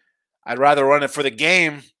 I'd rather run it for the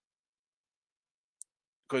game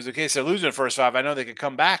because in case they're losing the first 5, I know they could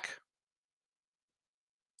come back.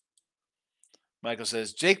 Michael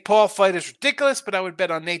says, Jake Paul fight is ridiculous, but I would bet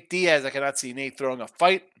on Nate Diaz. I cannot see Nate throwing a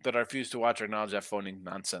fight, but I refuse to watch or acknowledge that phony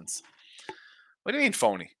nonsense. What do you mean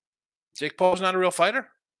phony? Jake Paul's not a real fighter?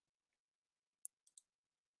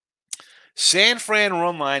 San Fran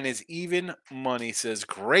run line is even money, says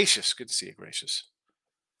Gracious. Good to see you, Gracious.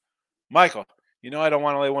 Michael, I don't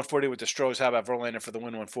want to lay 140 with the Stros. How about Verlander for the win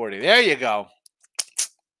 140? There you go.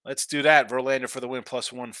 Let's do that. Verlander for the win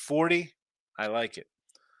plus 140. I like it.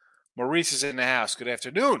 Maurice is in the house. Good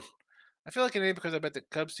afternoon. I feel like an idiot because I bet the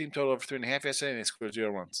Cubs team total over 3.5 yesterday and they scored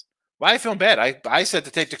 0 runs. Why are you feeling bad? I said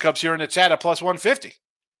to take the Cubs here in the chat at plus 150.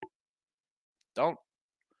 Don't.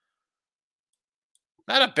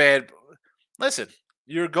 Not a bad. Listen,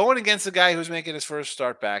 you're going against the guy who's making his first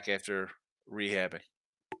start back after rehabbing.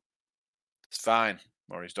 It's fine,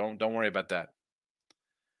 Maurice. Don't worry about that.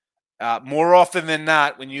 More often than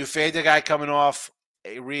not, when you fade the guy coming off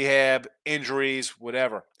a rehab, injuries,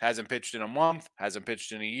 whatever, hasn't pitched in a month, hasn't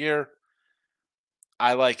pitched in a year,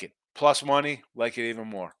 I like it. Plus money, like it even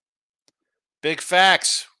more. Big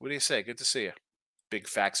Facts. What do you say? Good to see you. Big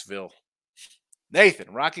Factsville.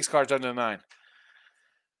 Nathan, Rockies cards under 9.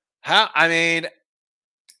 How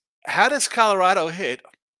does Colorado hit?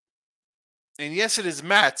 And yes, it is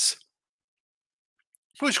Mets,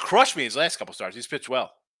 who's crushed me his last couple starts. He's pitched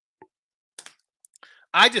well.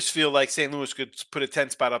 I just feel like St. Louis could put a 10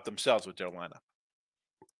 spot up themselves with their lineup.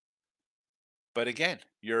 But again,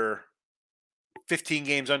 you're 15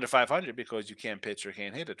 games under 500 because you can't pitch or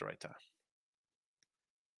can't hit at the right time.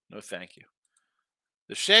 No, thank you.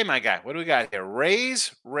 The Shea, my guy. What do we got here?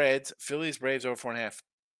 Rays, Reds, Phillies, Braves over 4.5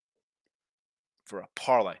 for a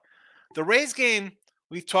parlay. The Rays game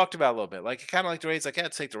we've talked about a little bit. Like, kind of like the Rays. Like, yeah,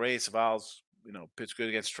 take the Rays. Savals, pitch good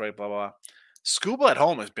against Detroit, blah, blah, blah. Scuba at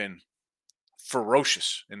home has been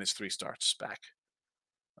ferocious in his 3 starts back.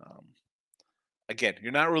 Again,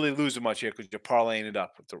 you're not really losing much here because you're parlaying it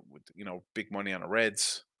up with big money on the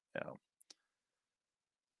Reds.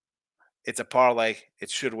 It's a parlay. It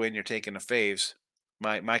should win. You're taking the faves.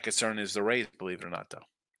 My concern is the Rays, believe it or not, though,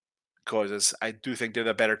 because I do think they're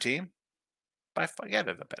the better team. By far, yeah,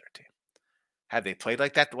 they're the better team. Have they played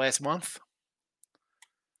like that the last month?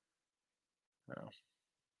 No.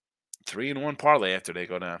 3-1 parlay after they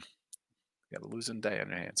go down. You got a losing day on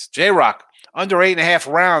your hands. J-Rock, under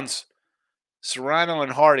 8.5 rounds. Serrano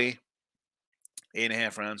and Hardy,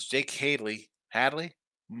 8.5 rounds. Jake Hadley,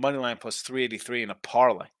 moneyline plus 383 in a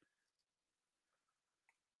parlay.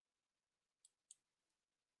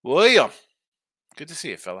 William, good to see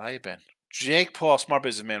you, fella. How you been? Jake Paul, smart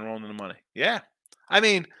businessman, rolling in the money. Yeah.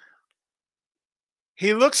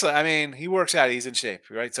 He looks like, he works out. He's in shape,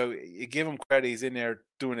 right? So you give him credit. He's in there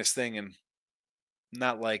doing his thing and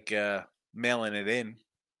not like mailing it in.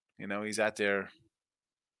 He's out there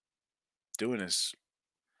doing his.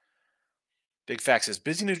 Big Facts says,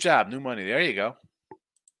 busy new job, new money. There you go.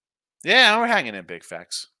 Yeah, we're hanging in, Big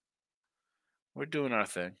Facts. We're doing our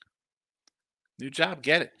thing. New job,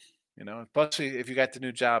 get it. Plus, if you got the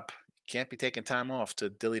new job, you can't be taking time off to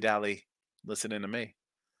dilly-dally listening to me.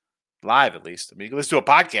 Live, at least. You can listen to a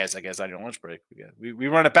podcast, I guess, on your lunch break. We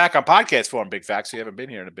run it back on podcast form, Big Facts. So you haven't been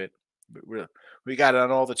here in a bit. But we got it on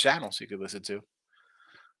all the channels you could listen to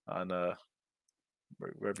on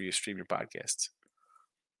wherever you stream your podcasts.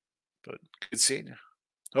 But good seeing you.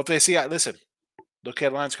 Hopefully I see you. Listen, look,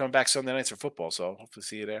 headlines coming back Sunday nights for football, so hopefully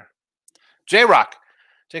see you there. J-Rock.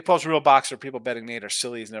 Jake Paul's a real boxer. People betting Nate are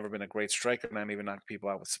silly. He's never been a great striker, not even knock people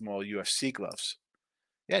out with small UFC gloves.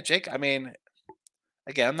 Yeah, Jake, again,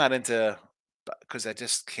 I'm not into, because I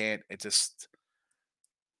just can't,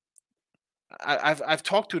 I've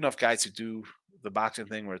talked to enough guys who do the boxing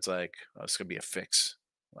thing where it's like, oh, it's going to be a fix.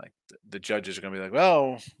 Like, the judges are going to be like,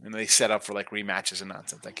 well, and they set up for like rematches and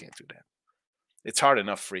nonsense. I can't do that. It's hard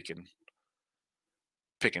enough freaking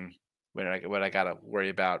picking when I got to worry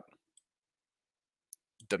about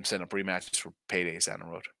them setting up rematches for paydays down the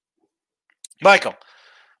road.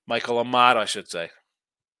 Michael Ahmad, I should say.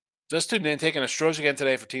 Just tuned in, taking a Astros again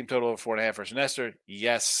today for team total of 4.5 versus Nestor.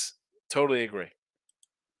 Yes, totally agree.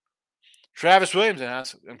 Travis Williams in the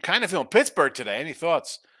house. I'm kind of feeling Pittsburgh today. Any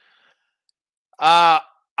thoughts? I'm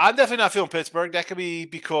definitely not feeling Pittsburgh. That could be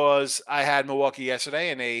because I had Milwaukee yesterday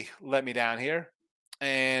and they let me down here.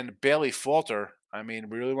 And Bailey Falter. I mean,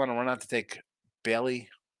 we really want to run out to take Bailey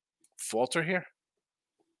Falter here?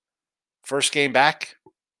 First game back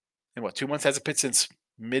in 2 months? Hasn't pitched since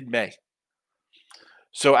mid-May.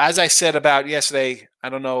 So as I said about yesterday, I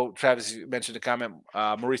don't know, Travis, you mentioned a comment.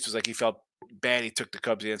 Maurice was like he felt bad. He took the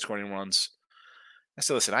Cubs. He didn't score any runs. I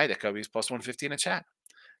said, listen, I had the Cubs. He's plus 150 in the chat.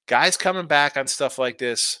 Guys coming back on stuff like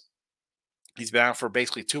this. He's been out for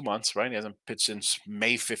basically 2 months, right? He hasn't pitched since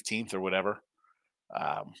May 15th or whatever.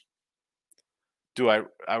 Do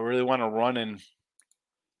I really want to run and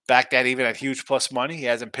back that even at huge plus money? He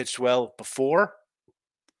hasn't pitched well before.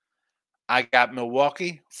 I got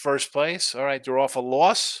Milwaukee, first place. All right, they're off a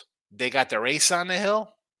loss. They got their ace on the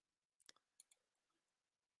hill.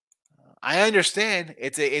 I understand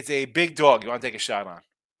it's a big dog you want to take a shot on.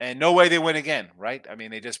 And no way they win again, right? I mean,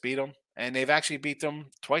 they just beat them. And they've actually beat them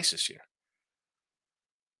twice this year.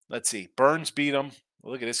 Let's see. Burns beat them.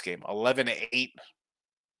 Look at this game. 11-8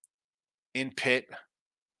 in Pitt.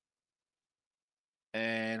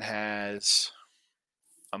 And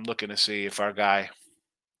I'm looking to see if our guy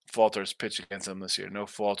Falter's pitched against them this year. No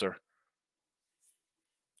Falter.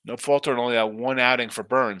 No Falter and only that one outing for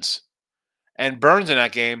Burns. And Burns in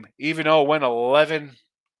that game, even though it went 11-8,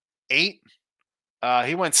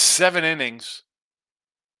 he went 7 innings,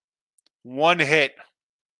 1 hit,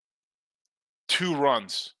 2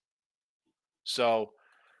 runs. So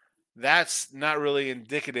that's not really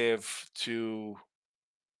indicative to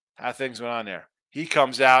how things went on there. He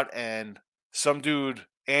comes out and some dude,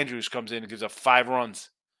 Andrews, comes in and gives up 5 runs.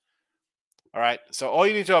 All right. So all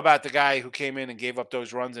you need to know about the guy who came in and gave up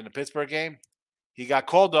those runs in the Pittsburgh game, he got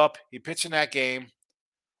called up. He pitched in that game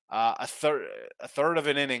a third of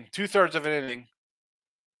an inning, 2/3 of an inning,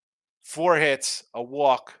 4 hits, a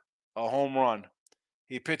walk, a home run.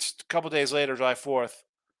 He pitched a couple days later, July 4th,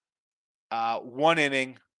 1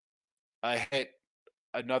 inning, a hit,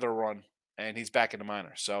 another run, and he's back in the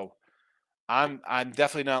minors. So I'm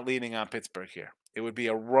definitely not leaning on Pittsburgh here. It would be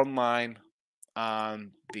a run line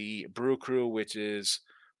on the Brew Crew, which is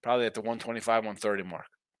probably at the 125, 130 mark.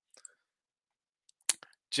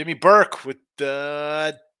 Jimmy Burke with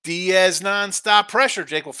the Diaz nonstop pressure.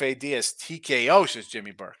 Jake will fade Diaz. TKO, says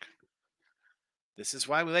Jimmy Burke. This is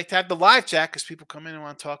why we like to have the live chat, because people come in and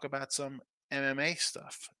want to talk about some MMA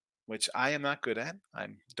stuff, which I am not good at. I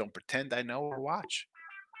don't pretend I know or watch.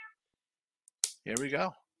 Here we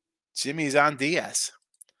go. Jimmy's on Diaz.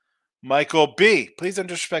 Michael B. Please don't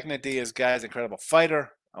disrespect Nate Diaz. Guy's an incredible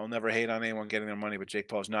fighter. I will never hate on anyone getting their money, but Jake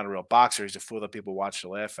Paul is not a real boxer. He's a fool that people watch to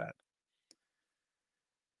laugh at.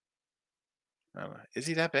 I don't know. Is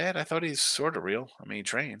he that bad? I thought he's sort of real. I mean, he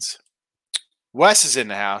trains. Wes is in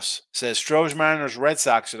the house. Says Stros, Mariners, Red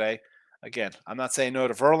Sox today. Again, I'm not saying no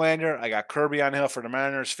to Verlander. I got Kirby on hill for the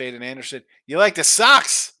Mariners, Fade and Anderson. You like the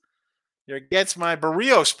Sox? You're against my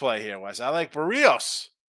Barrios play here, Wes. I like Barrios.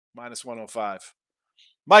 Minus 105.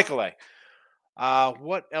 Michael A.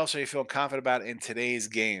 What else are you feeling confident about in today's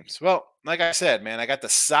games? Well, like I said, man, I got the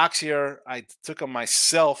Sox here. I took them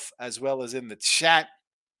myself as well as in the chat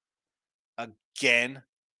again.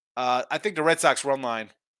 I think the Red Sox run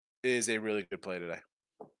line is a really good play today.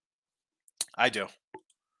 I do.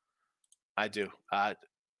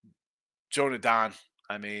 Jonah Don,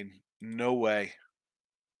 I mean, no way.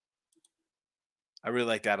 I really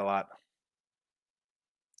like that a lot.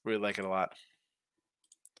 Really like it a lot.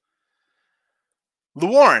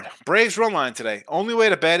 LeWarren, Braves run line today. Only way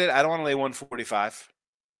to bet it, I don't want to lay 145.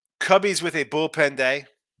 Cubbies with a bullpen day.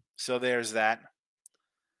 So there's that.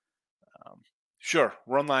 Sure,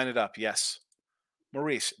 run line it up, yes.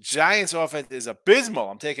 Maurice, Giants offense is abysmal.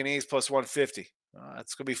 I'm taking A's plus 150.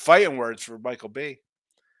 That's going to be fighting words for Michael B.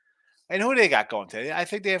 And who they got going today? I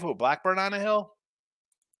think they have who? Blackburn on the hill?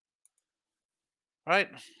 All right.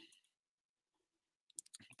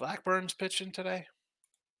 Blackburn's pitching today.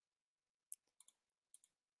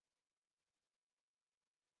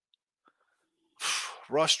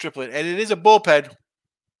 Ross Triplett. And it is a bullpen.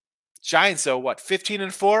 Giants, though, what?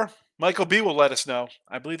 15-4? Michael B will let us know.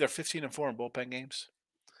 I believe they're 15-4 in bullpen games.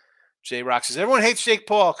 J Rock says, everyone hates Jake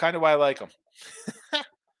Paul. Kind of why I like him.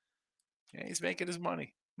 Yeah, he's making his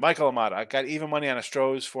money. Michael Amata. I got even money on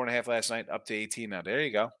Astros, 4.5 last night, up to 18 now. There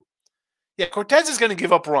you go. Yeah, Cortez is going to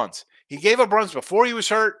give up runs. He gave up runs before he was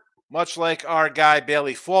hurt. much like our guy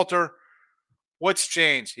Bailey Falter. What's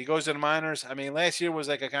changed? He goes to the minors. I mean, last year was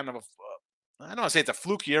like a kind of a, I don't want to say it's a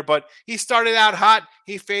fluke year, but he started out hot.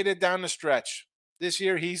 He faded down the stretch. This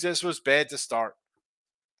year, he just was bad to start.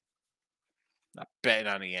 Not betting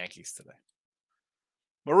on the Yankees today.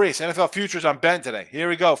 Maurice, NFL futures on Ben today. Here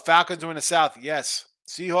we go. Falcons win the South. Yes.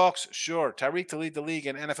 Seahawks, sure. Tyreek to lead the league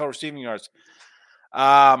in NFL receiving yards.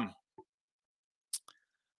 That's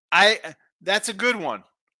a good one.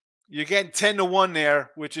 You're getting 10-1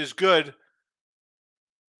 there, which is good.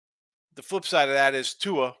 The flip side of that is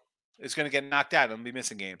Tua is going to get knocked out and be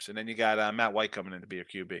missing games. And then you got Matt White coming in to be your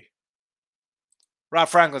QB. Rob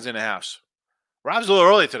Franklin's in the house. Rob's a little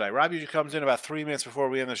early today. Rob usually comes in about 3 minutes before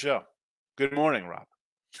we end the show. Good morning, Rob.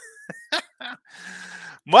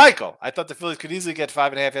 Michael, I thought the Phillies could easily get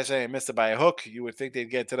 5.5 yesterday and missed it by a hook. You would think they'd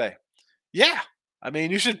get today. Yeah. I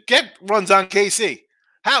mean, you should get runs on KC.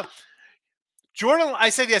 How? Jordan, I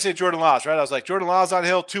said yesterday Jordan Lyles, right? I was like, Jordan Lyles on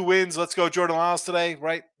Hill, 2 wins. Let's go Jordan Lyles today,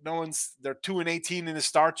 right? They're 2-18 in the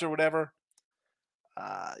starts or whatever.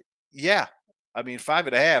 Yeah. I mean,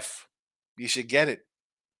 5.5. You should get it.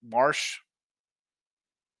 Marsh,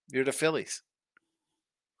 you're the Phillies.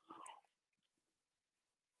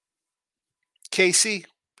 KC, is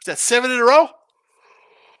that 7 in a row?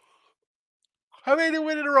 How many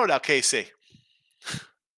win in a row now, KC?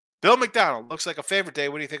 Bill McDonald looks like a favorite day.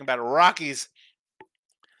 What do you think about it? Rockies?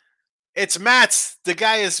 It's Matt's. The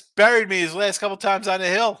guy has buried me his last couple times on the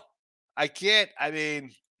hill. I can't. I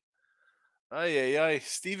mean,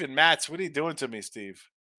 Steven Matz, what are you doing to me, Steve?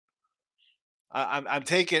 I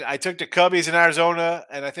took the Cubbies in Arizona,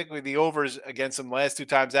 and I think with the overs against them last 2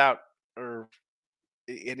 times out, and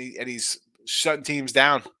he's shutting teams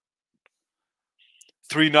down.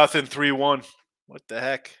 3-0, 3-1. What the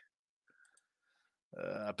heck?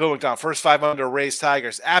 Bill McDonald, first 5 under Rays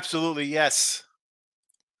Tigers. Absolutely, yes.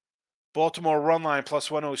 Baltimore run line plus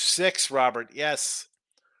 106, Robert. Yes.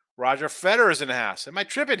 Roger Federer is in the house. Am I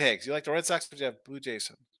tripping, Higgs? You like the Red Sox or do you have Blue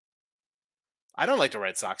Jays? I don't like the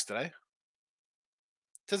Red Sox today. It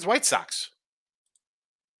says White Sox.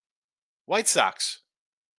 White Sox.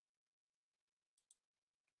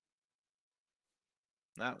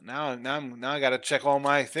 Now I got to check all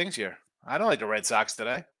my things here. I don't like the Red Sox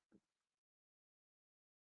today.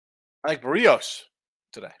 I like Barrios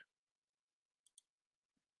today.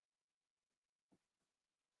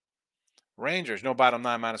 Rangers, no bottom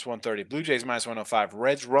line, minus 130. Blue Jays, minus 105.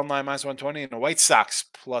 Reds, run line, minus 120. And the White Sox,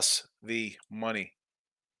 plus the money.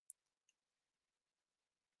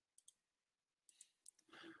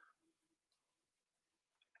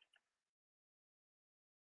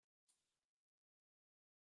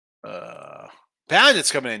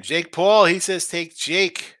 Bandit's coming in. Jake Paul, he says take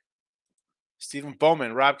Jake. Stephen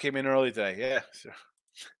Bowman, Rob came in early today. Yeah. Sure.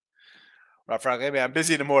 Rob Frank, I'm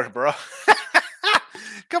busy in the morning, bro.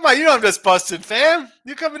 Come on, you know I'm just busting, fam.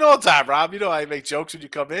 You come in all the time, Rob. You know I make jokes when you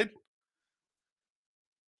come in.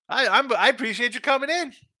 I appreciate you coming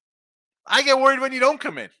in. I get worried when you don't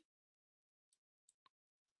come in.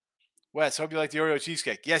 Wes, hope you like the Oreo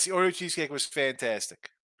cheesecake. Yes, the Oreo cheesecake was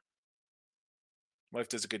fantastic. Wife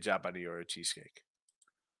does a good job on the Oreo cheesecake.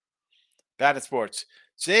 Bad Sports.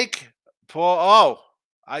 Jake Paul.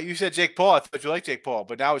 Oh, you said Jake Paul. I thought you liked Jake Paul,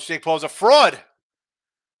 but now it's Jake Paul's a fraud.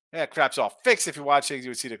 Yeah, crap's all fixed. If you watch things, you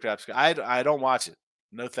would see the crap's. I don't watch it.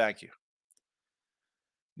 No, thank you.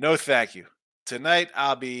 No, thank you. Tonight,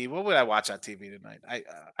 I'll be. What would I watch on TV tonight?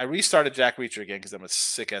 I restarted Jack Reacher again because I'm a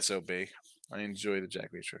sick SOB. I enjoy the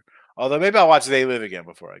Jack Reacher. Although maybe I'll watch They Live again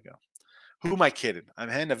before I go. Who am I kidding? I'm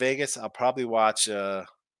heading to Vegas. I'll probably watch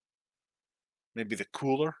maybe The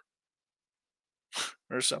Cooler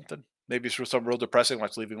or something. Maybe it's something real depressing.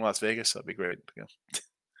 Watch Leaving Las Vegas. That'd be great.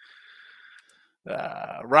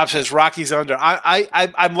 Rob says Rockies under.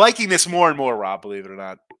 I'm liking this more and more, Rob, believe it or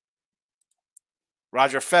not.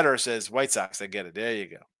 Roger Federer says White Sox. I get it. There you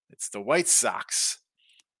go. It's the White Sox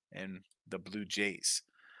and the Blue Jays.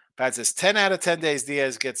 Pat says 10 out of 10 days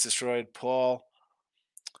Diaz gets destroyed. Paul,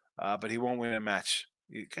 but he won't win a match.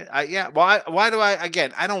 Yeah. Why do I?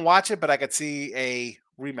 Again, I don't watch it, but I could see a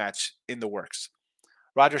rematch in the works.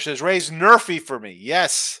 Roger says Rays nerfy for me.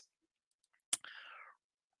 Yes.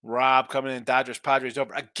 Rob coming in. Dodgers Padres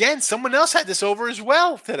over again. Someone else had this over as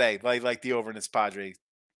well today. Like the over in this Padres.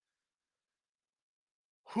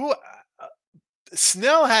 Who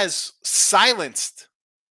Snell has silenced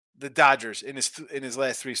the Dodgers in his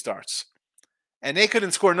last 3 starts, and they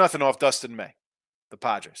couldn't score nothing off Dustin May. The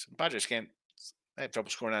Padres. The Padres can't. They have trouble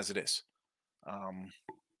scoring as it is. I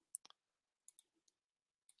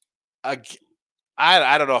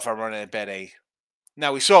don't know if I'm running a bet A.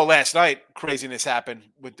 Now we saw last night craziness happen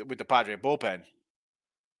with the Padre bullpen.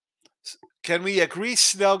 Can we agree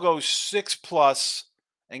Snell goes 6+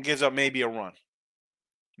 and gives up maybe a run?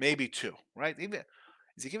 Maybe 2, right?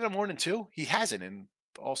 Is he giving up more than 2? He hasn't in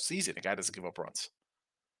all season. The guy doesn't give up runs.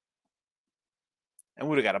 And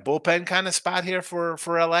would have got a bullpen kind of spot here for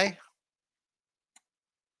LA.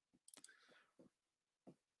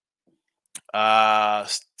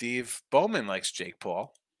 Steve Bowman likes Jake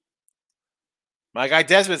Paul. My guy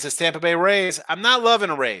Desmond says Tampa Bay Rays. I'm not loving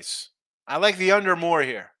a Rays. I like the under more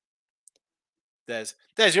here. Des,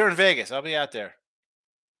 you're in Vegas. I'll be out there.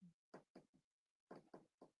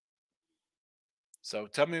 So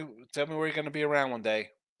tell me where you're going to be around one day.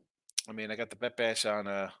 I mean, I got the Bet Bash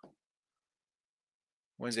on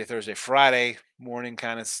Wednesday, Thursday, Friday morning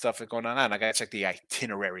kind of stuff going on. And I got to check the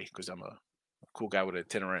itinerary because I'm a cool guy with an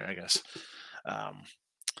itinerary, I guess. I'll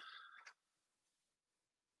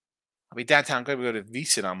be downtown. Going to go to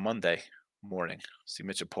VSiN on Monday morning. See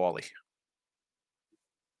Mitch and Paulie.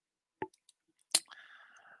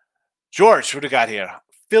 George, what do we got here?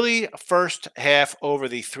 Philly first half over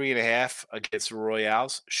the 3.5 against the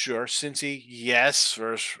Royals. Sure. Cincy, yes.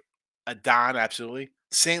 Versus Adon, absolutely.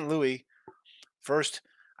 St. Louis, first.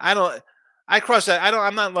 I crossed that.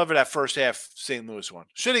 I'm not loving that first half St. Louis one.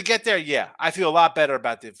 Should it get there? Yeah. I feel a lot better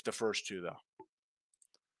about the first two, though.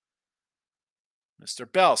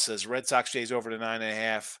 Mr. Bell says Red Sox Jays over to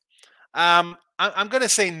 9.5. I'm going to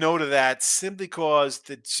say no to that simply because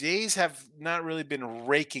the Jays have not really been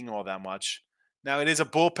raking all that much. Now it is a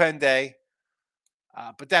bullpen day,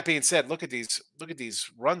 but that being said, look at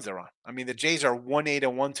these runs they're on. I mean, the Jays are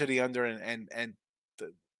 1-8-1 to the under, and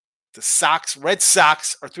the Red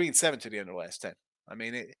Sox are 3-7 to the under last 10. I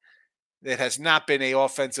mean, it has not been an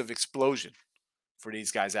offensive explosion for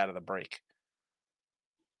these guys out of the break.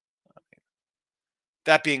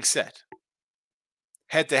 That being said,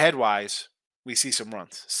 head-to-head wise, we see some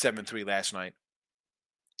runs. 7-3 last night.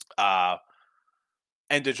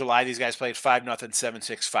 End of July, these guys played 5-0,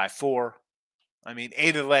 7-6, 5-4. I mean,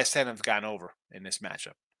 8 of the last 10 have gone over in this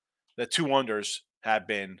matchup. The 2 unders have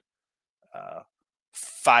been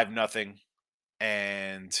 5-0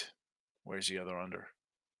 and where's the other under?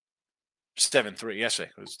 7-3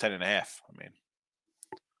 yesterday. It was 10.5. I mean,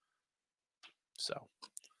 so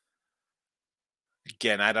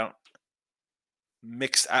again, I don't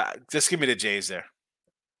mix. Just give me the Jays there.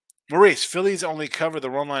 Maurice, Phillies only cover the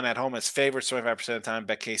run line at home as favorites 25% of the time.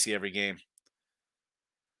 Bet Casey every game.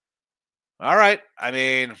 All right. I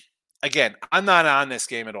mean, again, I'm not on this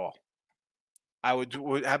game at all. How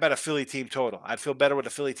about a Philly team total? I'd feel better with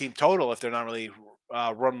a Philly team total if they're not really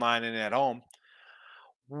run lining at home.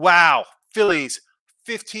 Wow. Phillies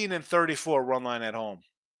 15-34 run line at home.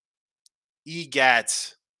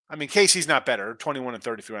 Egats. I mean, Casey's not better.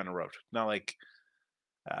 21-33 on the road. Not like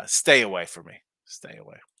stay away from me. Stay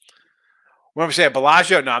away. What am I saying?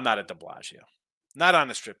 Bellagio? No, I'm not at the Bellagio. Not on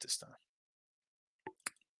the Strip this time.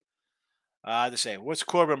 To say, what's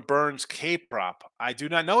Corbin Burns' K-prop? I do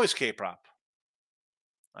not know his K-prop.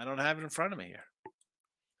 I don't have it in front of me here.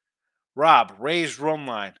 Rob, Rays run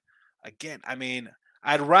line. Again, I mean,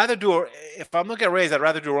 I'd rather do if I'm looking at Rays, I'd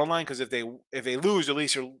rather do run line because if they lose, at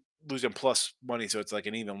least you're losing plus money, so it's like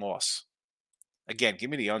an even loss. Again, give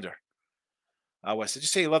me the under. Wes, did you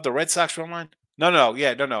say you love the Red Sox run line? No.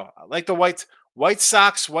 Yeah, no. I like the White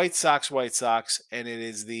Sox, and it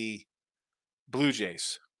is the Blue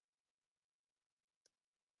Jays.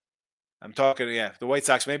 I'm talking, the White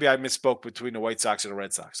Sox. Maybe I misspoke between the White Sox and the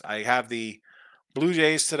Red Sox. I have the Blue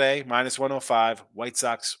Jays today, -105, White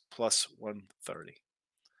Sox +130.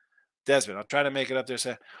 Desmond, I'll try to make it up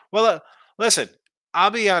there. Well, listen, I'll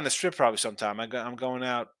be on the Strip probably sometime. I'm going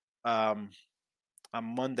out on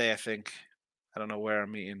Monday, I think. I don't know where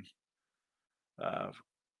I'm meeting.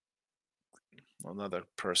 Another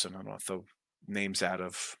person. I don't know if the names out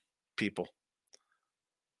of people.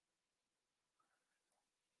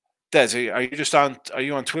 Des, are you just on? Are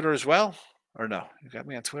you on Twitter as well, or no? You got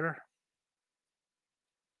me on Twitter.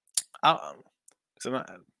 We'll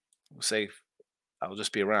say I'll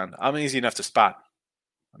just be around. I'm easy enough to spot.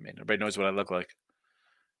 I mean, everybody knows what I look like.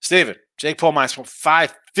 Steven, Jake Paul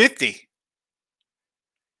 -550.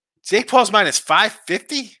 Jake Paul's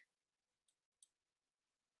 -550.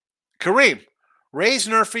 Kareem, Rays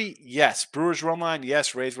Nerfy, yes. Brewers run line,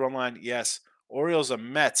 yes. Rays run line, yes. Orioles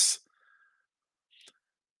and Mets.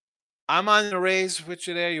 I'm on the Rays with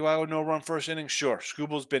you there. You want no run first inning? Sure.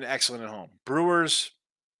 Scooble's been excellent at home. Brewers,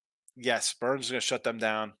 yes. Burns is going to shut them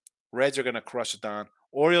down. Reds are going to crush it down.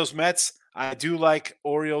 Orioles, Mets, I do like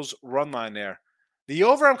Orioles run line there. The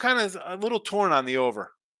over, I'm kind of a little torn on the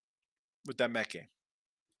over with that Met game.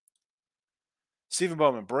 Stephen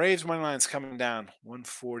Bowman, Braves money line is coming down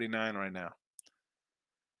 149 right now.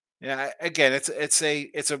 Yeah, again, it's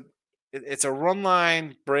a run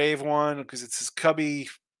line brave one because it's his Cubby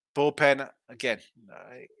bullpen. Again,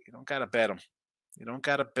 you don't gotta bet him. You don't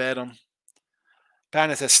gotta bet him.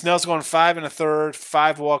 Patton says Snell's going 5 1/3,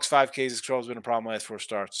 5 walks, 5 Ks. His control's been a problem last 4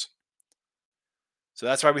 starts. So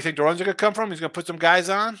that's why we think the runs are gonna come from. He's gonna put some guys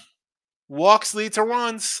on. Walks lead to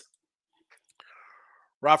runs.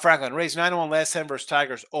 Rob Franklin, Rays 9-1 last 10 versus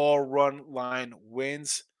Tigers. All run line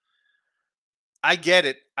wins. I get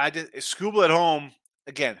it. I did Scooble at home.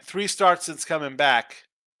 Again, 3 starts since coming back.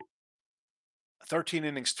 13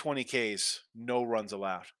 innings, 20 Ks, no runs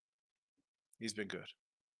allowed. He's been good.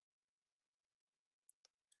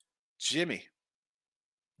 Jimmy.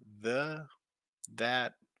 We'll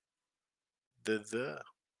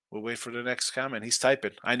wait for the next comment. He's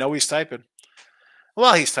typing. I know he's typing.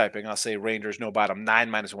 Well, he's typing. I'll say Rangers, no bottom, 9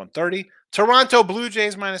 -130. Toronto Blue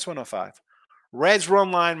Jays -105. Reds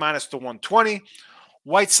run line -120.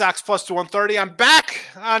 White Sox +130. I'm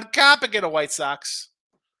back on cop again of White Sox.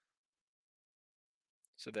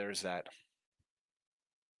 So there's that.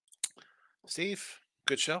 Steve,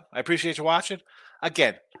 good show. I appreciate you watching.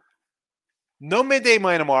 Again, no midday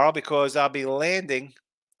money tomorrow because I'll be landing.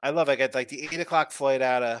 I get like the 8 o'clock flight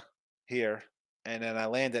out of here, and then I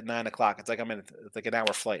land at 9 o'clock. It's like it's like an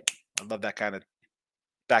hour flight. I love that kind of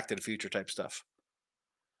Back to the Future type stuff.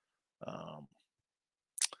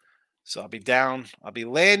 So I'll be down. I'll be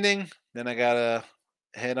landing. Then I gotta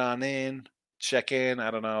head on in, check in.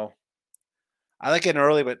 I don't know. I like getting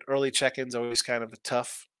early, but early check-in's always kind of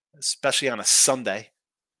tough, especially on a Sunday.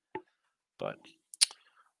 But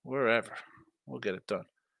wherever, we'll get it done.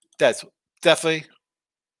 That's definitely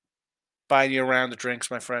buying you around the drinks,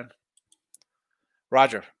 my friend.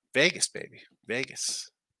 Roger, Vegas, baby. Vegas.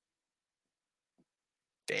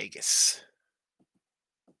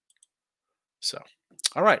 So,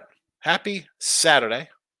 all right. Happy Saturday.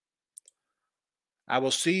 I will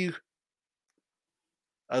see you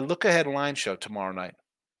a look ahead line show tomorrow night.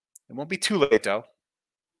 It won't be too late, though.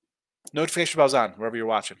 Notification bells on wherever you're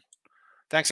watching.